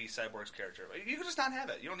who would be Cyborg's character. You could just not have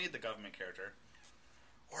it. You don't need the government character.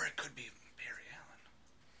 Or it could be Barry Allen.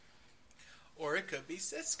 Or it could be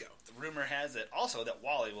Cisco. The rumor has it also that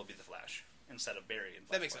Wally will be the Flash instead of Barry in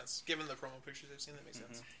Flash. That makes sense. Given the promo pictures I've seen, that makes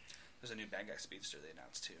sense. There's a new bad guy speedster they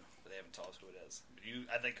announced too, but they haven't told us who it is.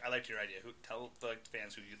 I liked your idea. Tell the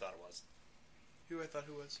fans who you thought it was. Who I thought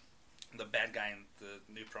who was? The bad guy in the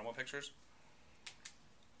new promo pictures.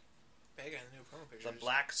 Bad guy in the new promo pictures. The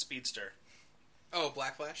black speedster. Oh,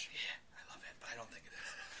 Black Flash? Yeah, I love it, but I don't think it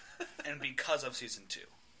is. And because of season 2.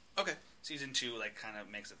 Okay. Season 2 like kind of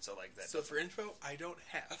makes it so like that. So for info, I don't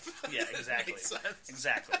have. Yeah, exactly. Makes sense.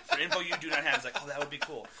 Exactly. For info you do not have, it's like, oh, that would be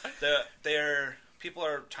cool. People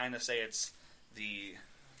are trying to say it's the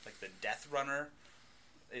Death Runner.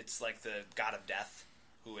 It's like the god of death,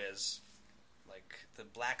 who is like the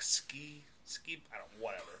black ski.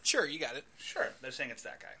 Whatever. Sure, you got it. Sure, they're saying it's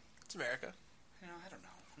that guy. It's America. You know, I don't know.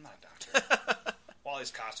 I'm not a doctor.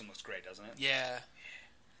 Wally's costume looks great, doesn't it? Yeah.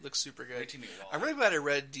 Looks super good. Wait till you meet Wally. I'm really glad I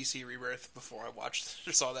read DC Rebirth before I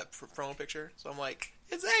saw that promo picture. So I'm like,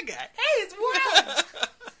 it's that guy. Hey, it's Wally!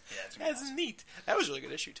 Yeah, it's That's awesome. neat. That was a really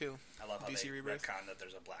good issue, too. I love how DC they Rebirth. retcon that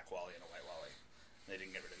there's a black Wally and a white Wally. They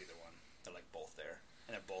didn't get rid of either one. They're like both there.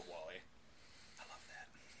 And they're both Wally. I love that.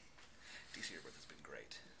 DC Rebirth has been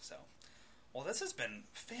great. So, well, this has been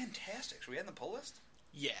fantastic. Should we end the pull list?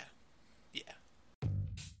 Yeah. Yeah.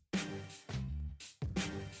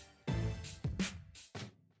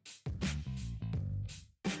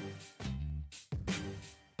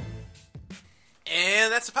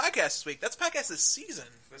 And that's the podcast this week. That's the podcast this season.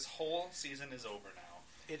 This whole season is over now.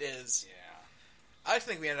 It is. Yeah. I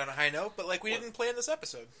think we ended on a high note, but we didn't plan this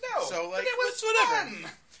episode. No. So but it was whatever.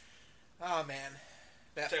 fun. Oh, man.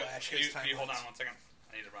 That So, Flash. can his you hold on timelines. 1 second?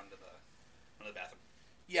 I need to run to the bathroom.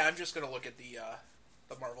 Yeah, I'm just going to look at the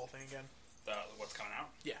Marvel thing again. What's coming out?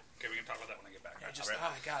 Yeah. Okay, we can talk about that when I get back. Yeah, Right, just, I'll be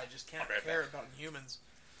right back. God, I just can't I'll be right care back. about Inhumans.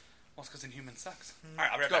 Well, it's because Inhuman sucks. All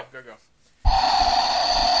right, I'll be right Go, back. go.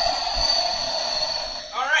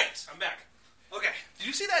 All right, I'm back. Okay, did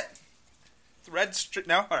you see that red streak?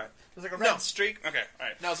 No, all right. There's like a red streak. Okay, all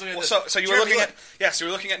right. No, I was looking at well, this. so you were Jeremy, looking look. at yes, you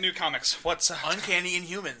were looking at new comics. What's Uncanny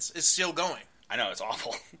Inhumans is still going. I know it's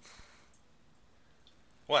awful.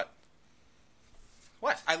 What?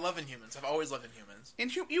 I love Inhumans. I've always loved Inhumans.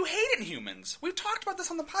 You hate Inhumans. We've talked about this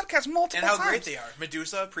on the podcast multiple And how times. great they are.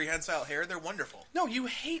 Medusa, prehensile hair, they're wonderful. No, you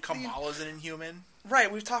hate Kamala's an Inhuman.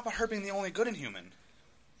 Right, we've talked about her being the only good Inhuman.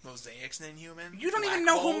 Mosaic's an Inhuman. You don't Black even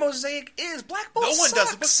know Bolt. who Mosaic is. Black Bolt No one sucks.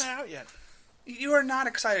 does. The book's not out yet. You are not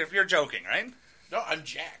excited. You're joking, right? No, I'm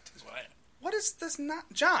jacked, is what I am. What is this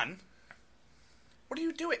not... John? What are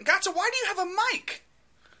you doing? Gotcha, why do you have a mic?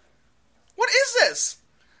 What is this?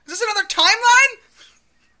 Is this another timeline?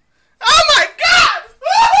 Oh my god!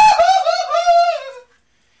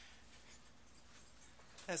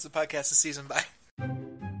 That's the podcast this season. Bye.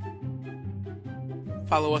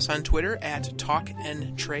 Follow us on Twitter at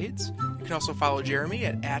TalkNTrades. You can also follow Jeremy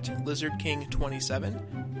at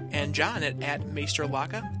LizardKing27 and John at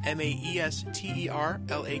Maesterlaka,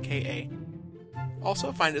 Maesterlaka.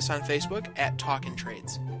 Also find us on Facebook at Talkin'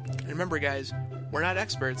 Trades. And remember, guys, we're not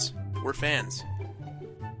experts, we're fans.